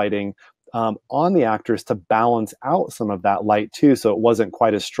stage lighting on the actors to balance out some of that light too, so it wasn't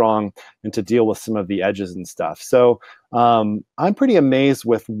quite as strong, and to deal with some of the edges and stuff. So I'm pretty amazed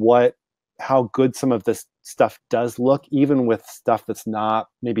with how good some of this stuff does look, even with stuff that's not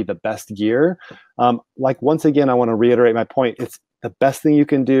maybe the best gear. Like, once again, I want to reiterate my point. It's the best thing you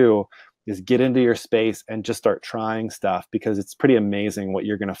can do is get into your space and just start trying stuff, because it's pretty amazing what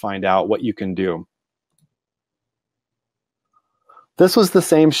you're going to find out, what you can do. This was the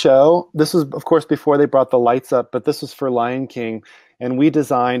same show. This was, of course, before they brought the lights up, but this was for Lion King. And we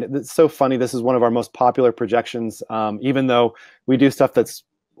designed, it's so funny, this is one of our most popular projections, even though we do stuff that's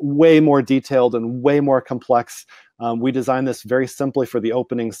way more detailed and way more complex. We designed this very simply for the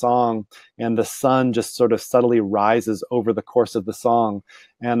opening song, and the sun just sort of subtly rises over the course of the song.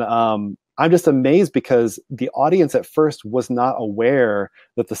 And I'm just amazed because the audience at first was not aware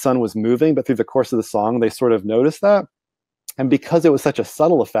that the sun was moving, but through the course of the song, they sort of noticed that. And because it was such a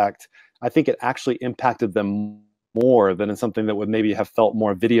subtle effect, I think it actually impacted them more than in something that would maybe have felt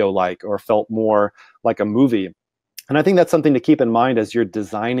more video-like or felt more like a movie. And I think that's something to keep in mind as you're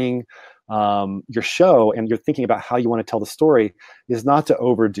designing your show and you're thinking about how you want to tell the story, is not to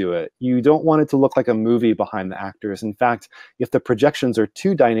overdo it. You don't want it to look like a movie behind the actors. In fact, if the projections are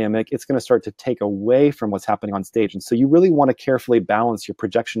too dynamic, it's going to start to take away from what's happening on stage. And so you really want to carefully balance your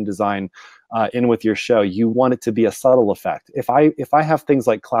projection design in with your show. You want it to be a subtle effect. If I have things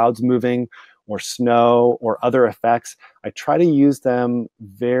like clouds moving or snow or other effects, I try to use them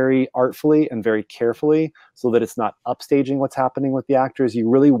very artfully and very carefully so that it's not upstaging what's happening with the actors. You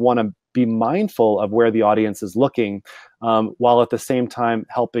really want to be mindful of where the audience is looking, while at the same time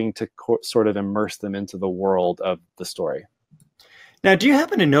helping to sort of immerse them into the world of the story. Now, do you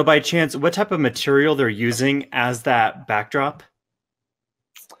happen to know by chance what type of material they're using as that backdrop?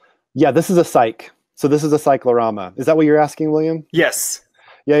 Yeah, this is a cyc. So this is a cyclorama. Is that what you're asking, William? Yes.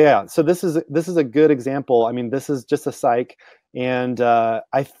 Yeah. So this is a good example. I mean, this is just a cyc, and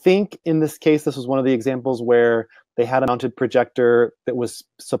I think in this case, this was one of the examples where they had a mounted projector that was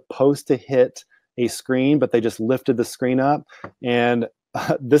supposed to hit a screen, but they just lifted the screen up. And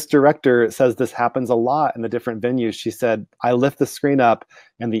this director says this happens a lot in the different venues. She said, I lift the screen up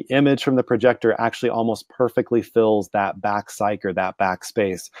and the image from the projector actually almost perfectly fills that back cyc or that back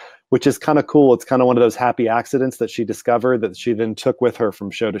space, which is kind of cool. It's kind of one of those happy accidents that she discovered that she then took with her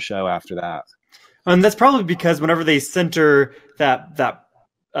from show to show after that. And that's probably because whenever they center that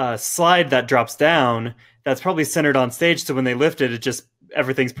slide that drops down, that's probably centered on stage. So when they lift it,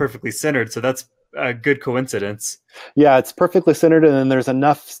 everything's perfectly centered. So that's a good coincidence. Yeah, it's perfectly centered, and then there's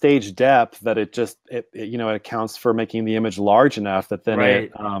enough stage depth that it accounts for making the image large enough that then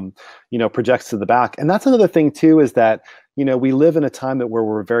right. it projects to the back. And that's another thing too, is that we live in a time where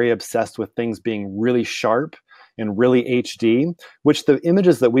we're very obsessed with things being really sharp and really HD, which the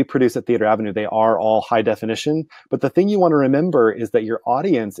images that we produce at Theater Avenue, they are all high definition. But the thing you want to remember is that your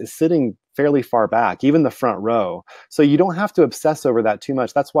audience is sitting fairly far back, even the front row. So you don't have to obsess over that too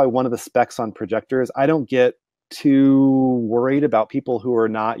much. That's why one of the specs on projectors, I don't get too worried about people who are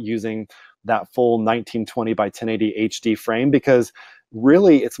not using that full 1920 by 1080 HD frame, because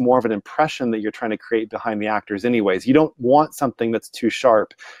really it's more of an impression that you're trying to create behind the actors anyways. You don't want something that's too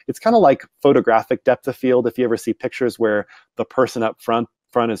sharp. It's kind of like photographic depth of field. If you ever see pictures where the person up front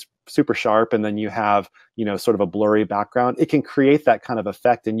is super sharp and then you have sort of a blurry background, it can create that kind of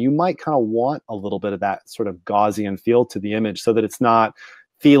effect, and you might kind of want a little bit of that sort of Gaussian feel to the image so that it's not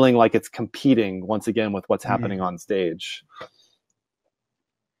feeling like it's competing once again with what's happening on stage.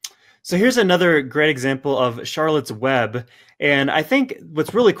 So here's another great example of Charlotte's Web. And I think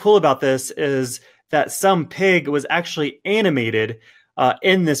what's really cool about this is that some pig was actually animated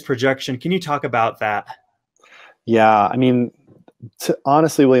in this projection. Can you talk about that? Yeah, I mean,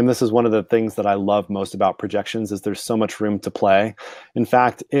 honestly, William, this is one of the things that I love most about projections, is there's so much room to play. In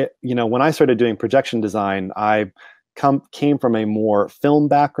fact, when I started doing projection design, I came from a more film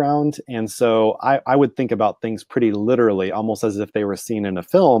background, and so I would think about things pretty literally, almost as if they were seen in a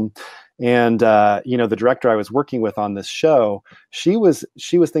film. And the director I was working with on this show, she was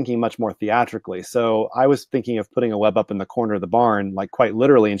thinking much more theatrically. So I was thinking of putting a web up in the corner of the barn, like quite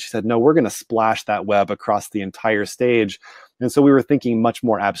literally. And she said, no, we're going to splash that web across the entire stage. And so we were thinking much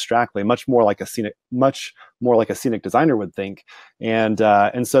more abstractly, much more like a scenic designer would think. And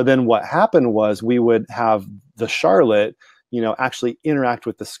so then what happened was we would have the Charlotte, actually interact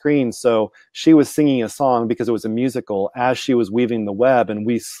with the screen. So she was singing a song because it was a musical as she was weaving the web, and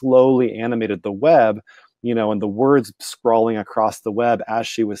we slowly animated the web, and the words scrawling across the web as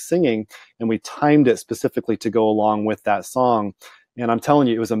she was singing, and we timed it specifically to go along with that song. And I'm telling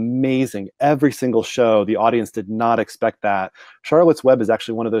you, it was amazing. Every single show, the audience did not expect that. Charlotte's Web is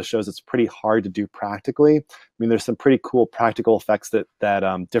actually one of those shows that's pretty hard to do practically. I mean, there's some pretty cool practical effects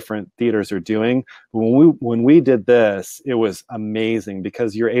that different theaters are doing. But when we did this, it was amazing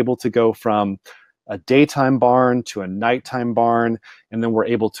because you're able to go from a daytime barn to a nighttime barn, and then we're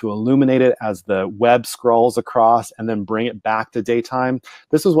able to illuminate it as the web scrolls across and then bring it back to daytime.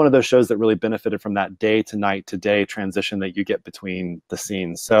 This was one of those shows that really benefited from that day to night to day transition that you get between the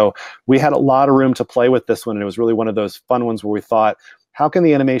scenes. So we had a lot of room to play with this one, and it was really one of those fun ones where we thought, how can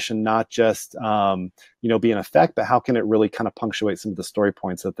the animation not just be an effect, but how can it really kind of punctuate some of the story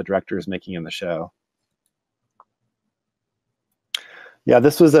points that the director is making in the show? Yeah,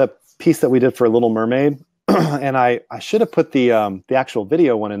 this was a piece that we did for Little Mermaid. And I should have put the actual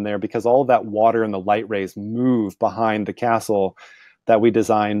video one in there because all of that water and the light rays move behind the castle that we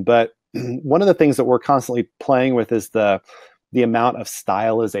designed. But one of the things that we're constantly playing with is the amount of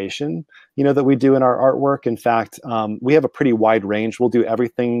stylization, that we do in our artwork. In fact, we have a pretty wide range. We'll do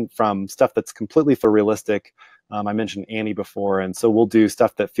everything from stuff that's completely photorealistic. I mentioned Annie before, and so we'll do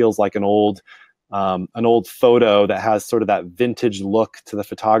stuff that feels like an old photo that has sort of that vintage look to the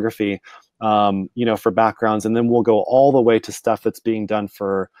photography, for backgrounds. And then we'll go all the way to stuff that's being done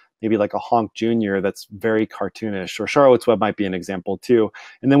for maybe like a Honk Jr. that's very cartoonish, or Charlotte's Web might be an example too.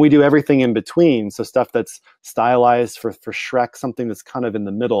 And then we do everything in between. So stuff that's stylized for Shrek, something that's kind of in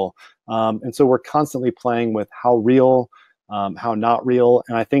the middle. And so we're constantly playing with how real, how not real.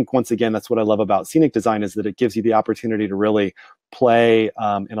 And I think, once again, that's what I love about scenic design, is that it gives you the opportunity to really play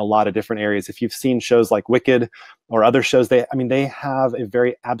in a lot of different areas. If you've seen shows like Wicked or other shows, they have a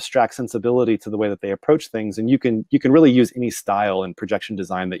very abstract sensibility to the way that they approach things, and you can really use any style in projection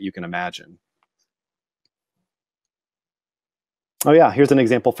design that you can imagine. Oh yeah, here's an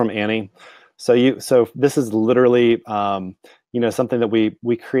example from Annie. So this is literally something that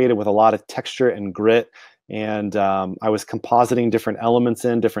we created with a lot of texture and grit. And I was compositing different elements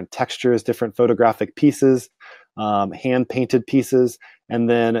in, different textures, different photographic pieces, hand-painted pieces. And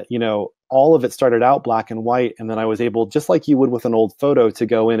then, all of it started out black and white. And then I was able, just like you would with an old photo, to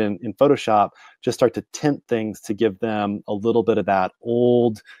go in Photoshop, just start to tint things to give them a little bit of that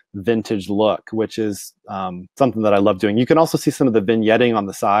old vintage look, which is something that I love doing. You can also see some of the vignetting on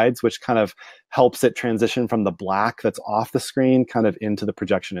the sides, which kind of helps it transition from the black that's off the screen kind of into the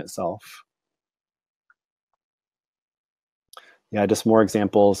projection itself. Yeah, just more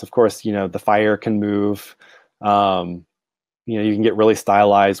examples. Of course, the fire can move. You can get really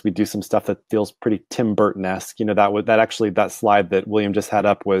stylized. We do some stuff that feels pretty Tim Burton-esque. That slide that William just had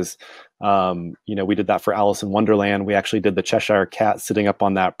up was, we did that for Alice in Wonderland. We actually did the Cheshire Cat sitting up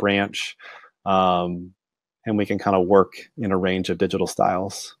on that branch. And we can kind of work in a range of digital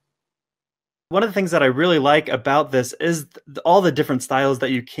styles. One of the things that I really like about this is all the different styles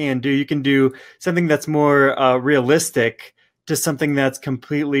that you can do. You can do something that's more realistic to something that's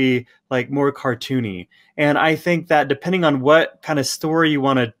completely like more cartoony. And I think that depending on what kind of story you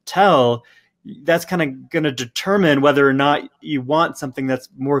want to tell, that's kind of going to determine whether or not you want something that's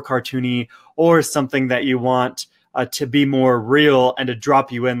more cartoony or something that you want to be more real and to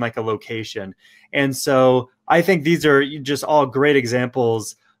drop you in like a location. And so I think these are just all great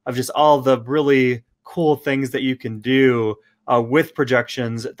examples of just all the really cool things that you can do with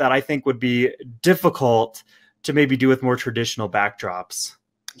projections that I think would be difficult to maybe do with more traditional backdrops.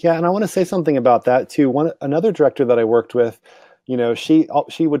 Yeah, and I want to say something about that too. Another director that I worked with, she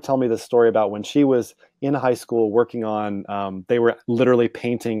would tell me this story about when she was in high school working on, they were literally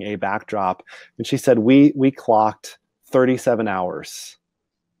painting a backdrop, and she said we clocked 37 hours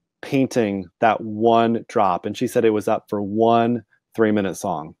painting that one drop, and she said it was up for one 3-minute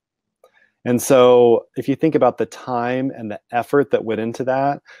song. And so if you think about the time and the effort that went into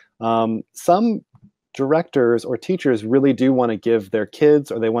that, some directors or teachers really do want to give their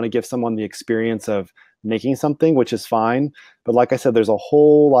kids, or they want to give someone the experience of making something, which is fine. But like I said, there's a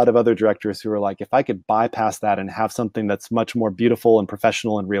whole lot of other directors who are like, if I could bypass that and have something that's much more beautiful and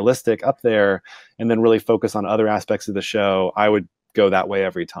professional and realistic up there, and then really focus on other aspects of the show, I would go that way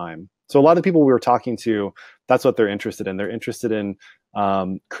every time. So a lot of people we were talking to, that's what they're interested in. They're interested in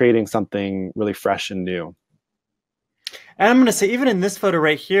creating something really fresh and new. And I'm going to say, even in this photo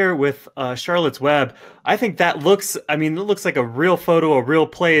right here with Charlotte's Web, I think that looks, I mean, it looks like a real photo, a real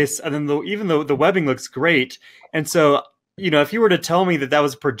place. And then even though the webbing looks great. And so, if you were to tell me that that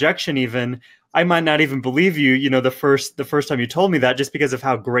was a projection even, I might not even believe you, the first time you told me that, just because of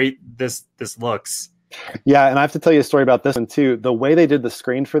how great this looks. Yeah, and I have to tell you a story about this one too. The way they did the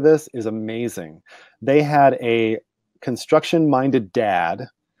screen for this is amazing. They had a construction-minded dad,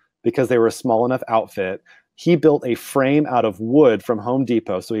 because they were a small enough outfit. He built a frame out of wood from Home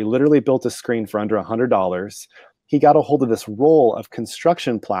Depot. So he literally built a screen for under $100. He got a hold of this roll of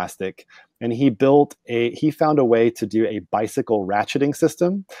construction plastic, and he found a way to do a bicycle ratcheting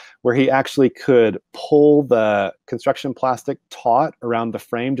system where he actually could pull the construction plastic taut around the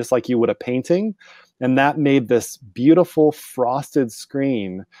frame, just like you would a painting. And that made this beautiful frosted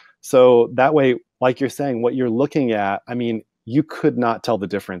screen. So that way, like you're saying, what you're looking at, I mean, you could not tell the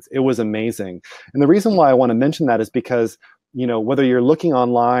difference. It was amazing. And the reason why I want to mention that is because, whether you're looking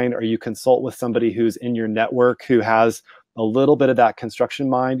online or you consult with somebody who's in your network who has a little bit of that construction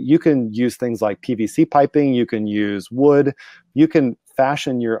mind, you can use things like PVC piping, you can use wood, you can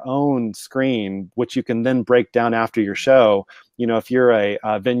fashion your own screen, which you can then break down after your show. If you're a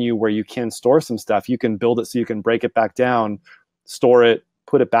venue where you can store some stuff, you can build it so you can break it back down, store it,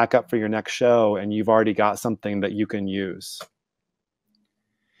 put it back up for your next show, and you've already got something that you can use.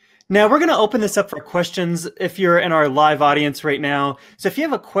 Now we're going to open this up for questions if you're in our live audience right now. So if you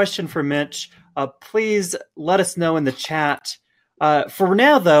have a question for Mitch, please let us know in the chat. For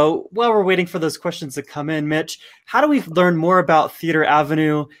now, though, while we're waiting for those questions to come in, Mitch, how do we learn more about Theater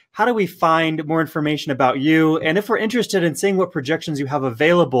Avenue? How do we find more information about you? And if we're interested in seeing what projections you have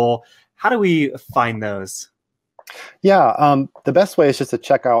available, how do we find those? Yeah, the best way is just to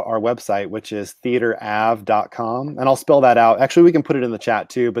check out our website, which is theaterav.com. And I'll spell that out. Actually, we can put it in the chat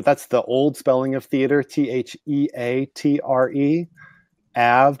too, but that's the old spelling of theater, Theatre,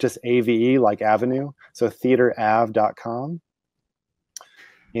 Ave, just AVE, like avenue. So theaterav.com.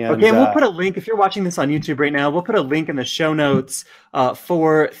 Okay, and we'll put a link, if you're watching this on YouTube right now, we'll put a link in the show notes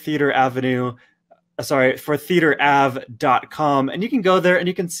for Theater Avenue, for theaterav.com. And you can go there and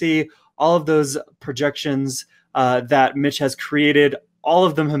you can see all of those projections that Mitch has created, all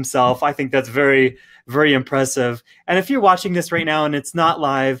of them himself. I think that's very, very impressive. And if you're watching this right now and it's not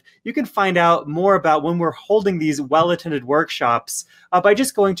live, you can find out more about when we're holding these well-attended workshops by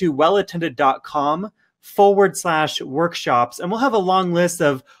just going to wellattended.com/workshops. And we'll have a long list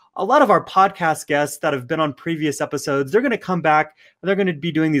of a lot of our podcast guests that have been on previous episodes. They're going to come back and they're going to be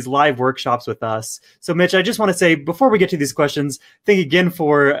doing these live workshops with us. So Mitch, I just want to say, before we get to these questions, thank you again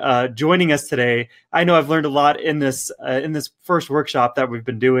for joining us today. I know I've learned a lot in this first workshop that we've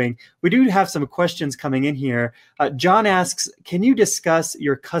been doing. We do have some questions coming in here. John asks, can you discuss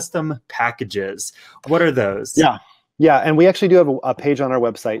your custom packages? What are those? Yeah, and we actually do have a page on our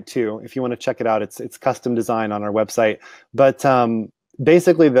website too. If you want to check it out, it's custom design on our website. But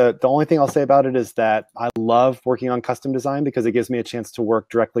basically, the only thing I'll say about it is that I love working on custom design because it gives me a chance to work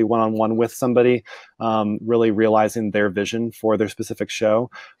directly one-on-one with somebody, really realizing their vision for their specific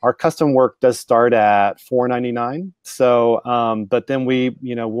show. Our custom work does start at $4.99. So, but then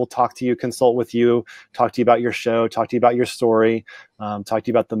we'll talk to you, consult with you, talk to you about your show, talk to you about your story, talk to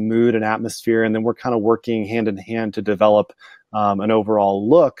you about the mood and atmosphere, and then we're kind of working hand in hand to develop an overall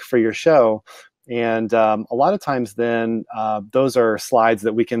look for your show. And a lot of times then those are slides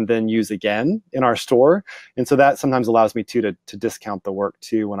that we can then use again in our store. And so that sometimes allows me to discount the work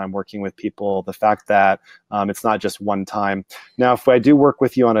too when I'm working with people, the fact that it's not just one time. Now, if I do work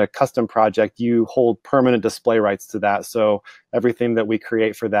with you on a custom project, you hold permanent display rights to that. So everything that we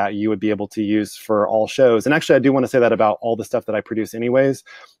create for that, you would be able to use for all shows. And actually, I do want to say that about all the stuff that I produce anyways.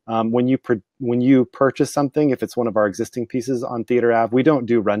 When you purchase something, if it's one of our existing pieces on Theater Ave, we don't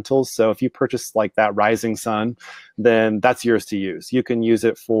do rentals. So if you purchase like that Rising Sun, then that's yours to use. You can use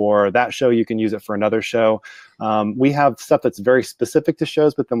it for that show. You can use it for another show. We have stuff that's very specific to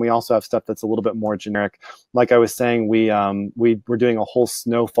shows, but then we also have stuff that's a little bit more generic. Like I was saying, we're doing a whole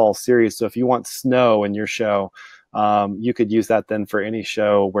snowfall series. So if you want snow in your show, you could use that then for any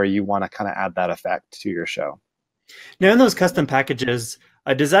show where you want to kind of add that effect to your show. Now, in those custom packages,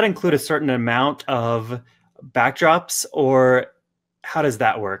 does that include a certain amount of backdrops, or how does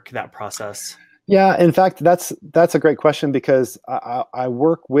that work, that process? Yeah, in fact, that's a great question because I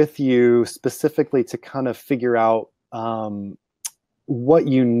work with you specifically to kind of figure out what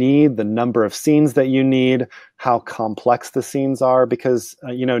you need, the number of scenes that you need, how complex the scenes are, because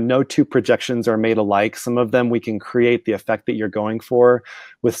no two projections are made alike. Some of them we can create the effect that you're going for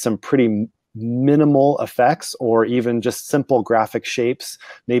with some pretty minimal effects, or even just simple graphic shapes.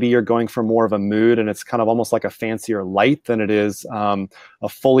 Maybe you're going for more of a mood and it's kind of almost like a fancier light than it is a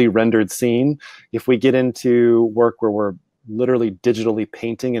fully rendered scene. If we get into work where we're literally digitally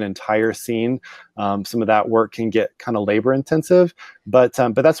painting an entire scene, some of that work can get kind of labor intensive, but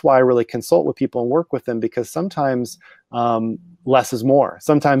that's why I really consult with people and work with them, because sometimes less is more.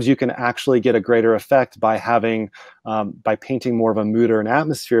 Sometimes you can actually get a greater effect by having by painting more of a mood or an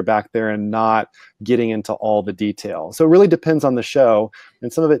atmosphere back there and not getting into all the detail. So it really depends on the show,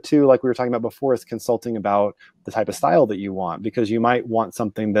 and some of it too, like we were talking about before, is consulting about the type of style that you want, because you might want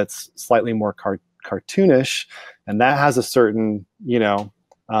something that's slightly more cartoonish, and that has a certain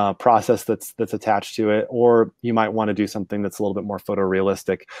process that's attached to it, or you might want to do something that's a little bit more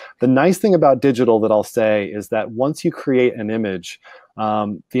photorealistic. The nice thing about digital that I'll say is that once you create an image,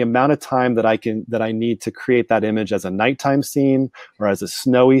 the amount of time that I need to create that image as a nighttime scene, or as a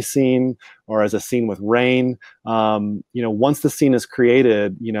snowy scene, or as a scene with rain, once the scene is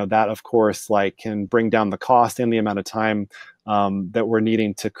created, that of course can bring down the cost and the amount of time that we're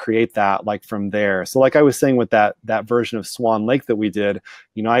needing to create that, from there. So like I was saying with that version of Swan Lake that we did,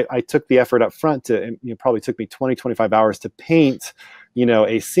 I took the effort up front to, it probably took me 20-25 hours to paint,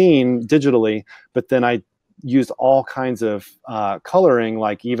 a scene digitally, but then I used all kinds of coloring,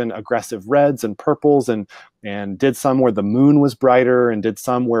 like even aggressive reds and purples, and did some where the moon was brighter, and did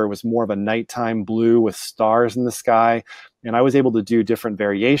some where it was more of a nighttime blue with stars in the sky. And I was able to do different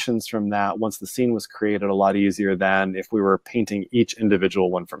variations from that once the scene was created a lot easier than if we were painting each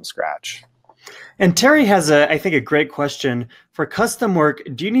individual one from scratch. And Terry has I think, a great question. For custom work,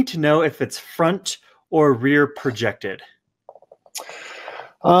 do you need to know if it's front or rear projected?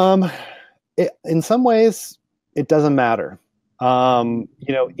 In some ways, it doesn't matter.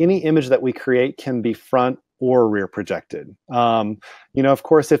 Any image that we create can be front or rear projected. Of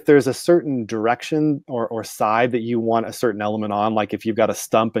course, if there's a certain direction or side that you want a certain element on, like if you've got a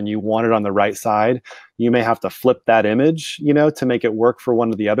stump and you want it on the right side, you may have to flip that image, to make it work for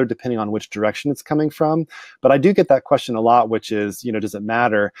one or the other, depending on which direction it's coming from. But I do get that question a lot, which is, does it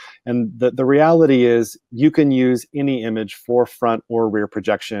matter? And the reality is you can use any image for front or rear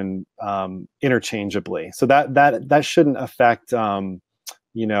projection interchangeably. So that shouldn't affect,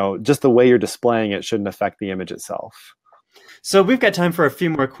 just the way you're displaying it shouldn't affect the image itself. So we've got time for a few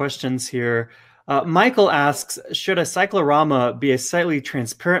more questions here. Michael asks, should a cyclorama be a slightly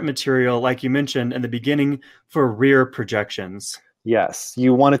transparent material, like you mentioned in the beginning, for rear projections? Yes,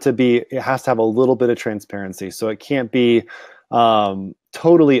 you want it to be, it has to have a little bit of transparency. So it can't be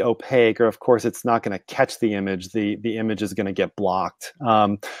totally opaque, or of course it's not going to catch the image. The image is going to get blocked.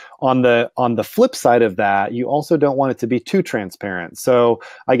 On the flip side of that, you also don't want it to be too transparent. So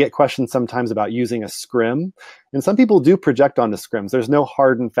I get questions sometimes about using a scrim, and some people do project onto scrims. There's no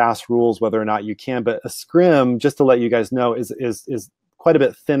hard and fast rules whether or not you can, but a scrim, just to let you guys know, is quite a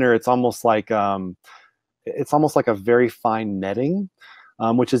bit thinner. It's almost like a very fine netting,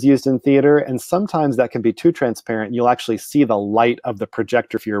 which is used in theater. And sometimes that can be too transparent. You'll actually see the light of the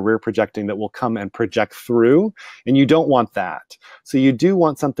projector, if you're rear projecting, that will come and project through. And you don't want that. So you do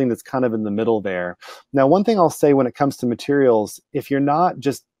want something that's kind of in the middle there. Now, one thing I'll say when it comes to materials, if you're not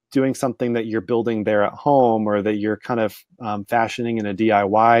just doing something that you're building there at home, or that you're kind of fashioning in a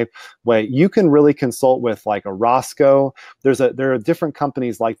DIY way, you can really consult with like a Roscoe. There are different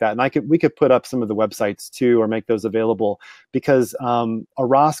companies like that, and we could put up some of the websites too, or make those available, because a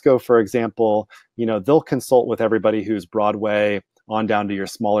Roscoe, for example, they'll consult with everybody who's Broadway on down to your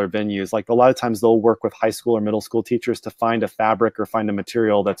smaller venues. Like a lot of times they'll work with high school or middle school teachers to find a fabric or find a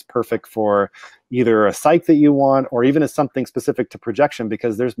material that's perfect for either a site that you want, or even as something specific to projection,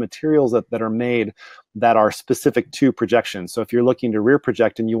 because there's materials that are made that are specific to projection. So if you're looking to rear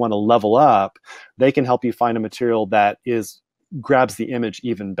project and you want to level up, they can help you find a material that grabs the image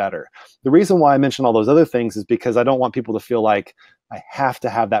even better. The reason why I mention all those other things is because I don't want people to feel like I have to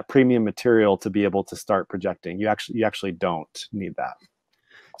have that premium material to be able to start projecting. You actually don't need that.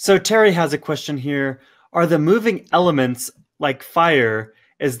 So Terry has a question here. Are the moving elements like fire,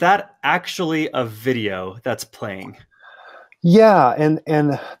 is that actually a video that's playing? Yeah,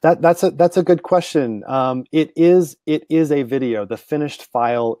 and that's a good question. It is a video. The finished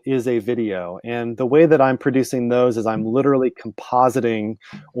file is a video, and the way that I'm producing those is I'm literally compositing,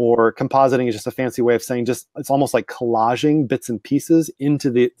 or compositing is just a fancy way of saying it's almost like collaging bits and pieces into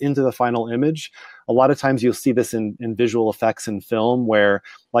the final image. A lot of times you'll see this in visual effects in film, where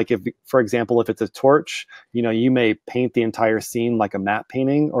Like if, for example, if it's a torch, you may paint the entire scene like a matte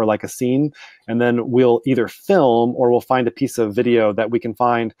painting or like a scene, and then we'll either film or we'll find a piece of video that we can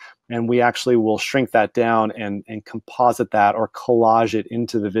find, and we actually will shrink that down and composite that or collage it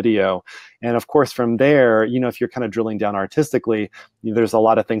into the video. And of course, from there, if you're kind of drilling down artistically, there's a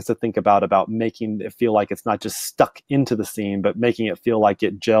lot of things to think about making it feel like it's not just stuck into the scene, but making it feel like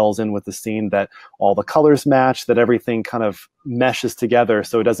it gels in with the scene, that all the colors match, that everything kind of meshes together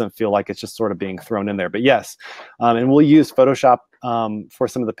so it doesn't feel like it's just sort of being thrown in there. But yes, and we'll use Photoshop for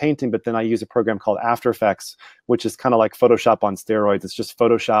some of the painting, but then I use a program called After Effects, which is kind of like Photoshop on steroids. It's just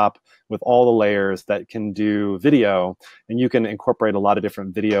Photoshop with all the layers that can do video, and you can incorporate a lot of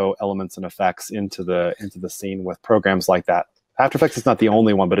different video elements and effects into the scene with programs like that. After Effects is not the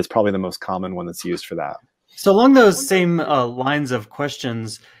only one, but it's probably the most common one that's used for that. So along those same lines of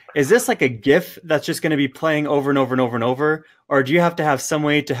questions, is this like a GIF that's just going to be playing over and over and over and over? Or do you have to have some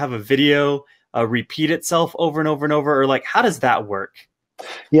way to have a video repeat itself over and over and over? Or like, how does that work?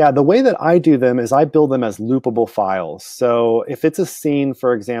 Yeah, the way that I do them is I build them as loopable files. So if it's a scene,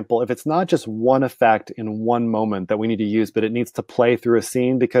 for example, if it's not just one effect in one moment that we need to use, but it needs to play through a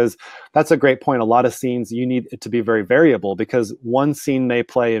scene, because that's a great point. A lot of scenes, you need it to be very variable, because one scene may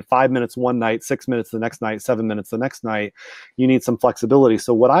play in 5 minutes one night, 6 minutes the next night, 7 minutes the next night. You need some flexibility.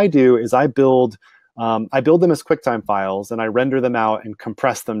 So what I do is I build them as QuickTime files, and I render them out and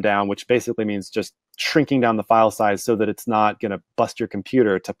compress them down, which basically means just shrinking down the file size so that it's not going to bust your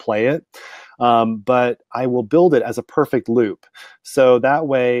computer to play it. But I will build it as a perfect loop. So that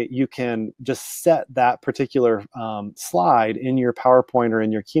way you can just set that particular slide in your PowerPoint or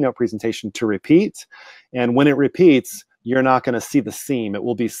in your keynote presentation to repeat. And when it repeats, you're not going to see the seam. It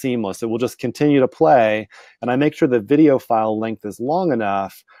will be seamless. It will just continue to play. And I make sure the video file length is long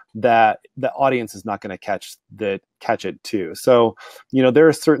enough that the audience is not going to catch it too. So, there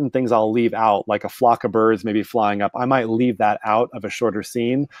are certain things I'll leave out, like a flock of birds maybe flying up. I might leave that out of a shorter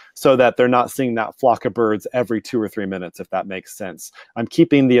scene so that they're not seeing that flock of birds every 2 or 3 minutes, if that makes sense. I'm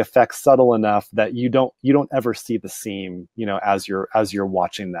keeping the effects subtle enough that you don't ever see the seam, as you're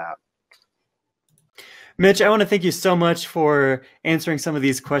watching that. Mitch, I want to thank you so much for answering some of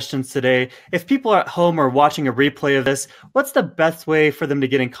these questions today. If people are at home or watching a replay of this, what's the best way for them to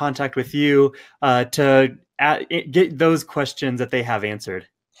get in contact with you to get those questions that they have answered?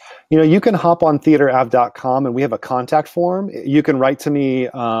 You can hop on theaterav.com, and we have a contact form. You can write to me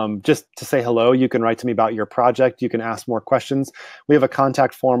just to say hello. You can write to me about your project. You can ask more questions. We have a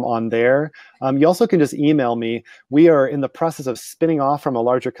contact form on there. You also can just email me. We are in the process of spinning off from a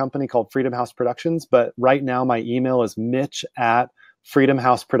larger company called Freedom House Productions, but right now my email is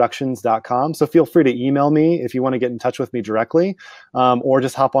mitch@freedomhouseproductions.com. So feel free to email me if you want to get in touch with me directly, or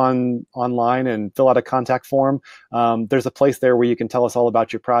just hop online and fill out a contact form. There's a place there where you can tell us all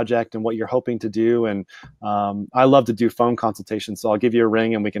about your project and what you're hoping to do. And I love to do phone consultations. So I'll give you a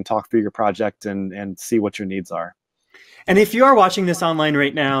ring and we can talk through your project and see what your needs are. And if you are watching this online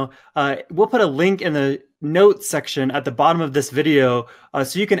right now, we'll put a link in the notes section at the bottom of this video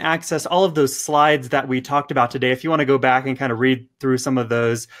so you can access all of those slides that we talked about today. If you want to go back and kind of read through some of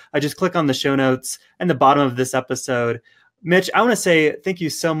those, just click on the show notes in the bottom of this episode. Mitch, I want to say thank you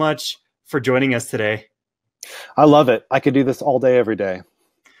so much for joining us today. I love it. I could do this all day, every day.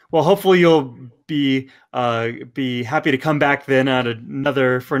 Well, hopefully you'll be happy to come back then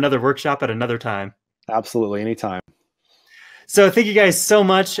for another workshop at another time. Absolutely, anytime. So thank you guys so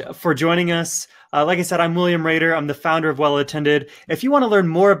much for joining us. Like I said, I'm William Rader. I'm the founder of Well Attended. If you want to learn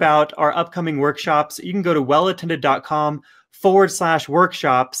more about our upcoming workshops, you can go to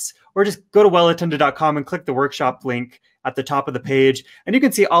wellattended.com/workshops, or just go to wellattended.com and click the workshop link at the top of the page. And you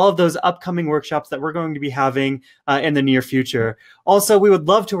can see all of those upcoming workshops that we're going to be having in the near future. Also, we would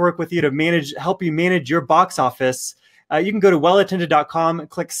love to work with you to help you manage your box office. You can go to wellattended.com and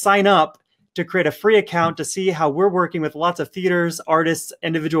click sign up to create a free account to see how we're working with lots of theaters, artists,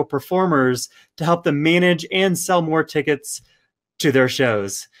 individual performers to help them manage and sell more tickets to their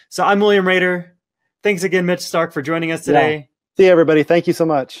shows. So I'm William Rader. Thanks again, Mitch Stark, for joining us today. Yeah. See you, everybody. Thank you so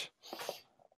much.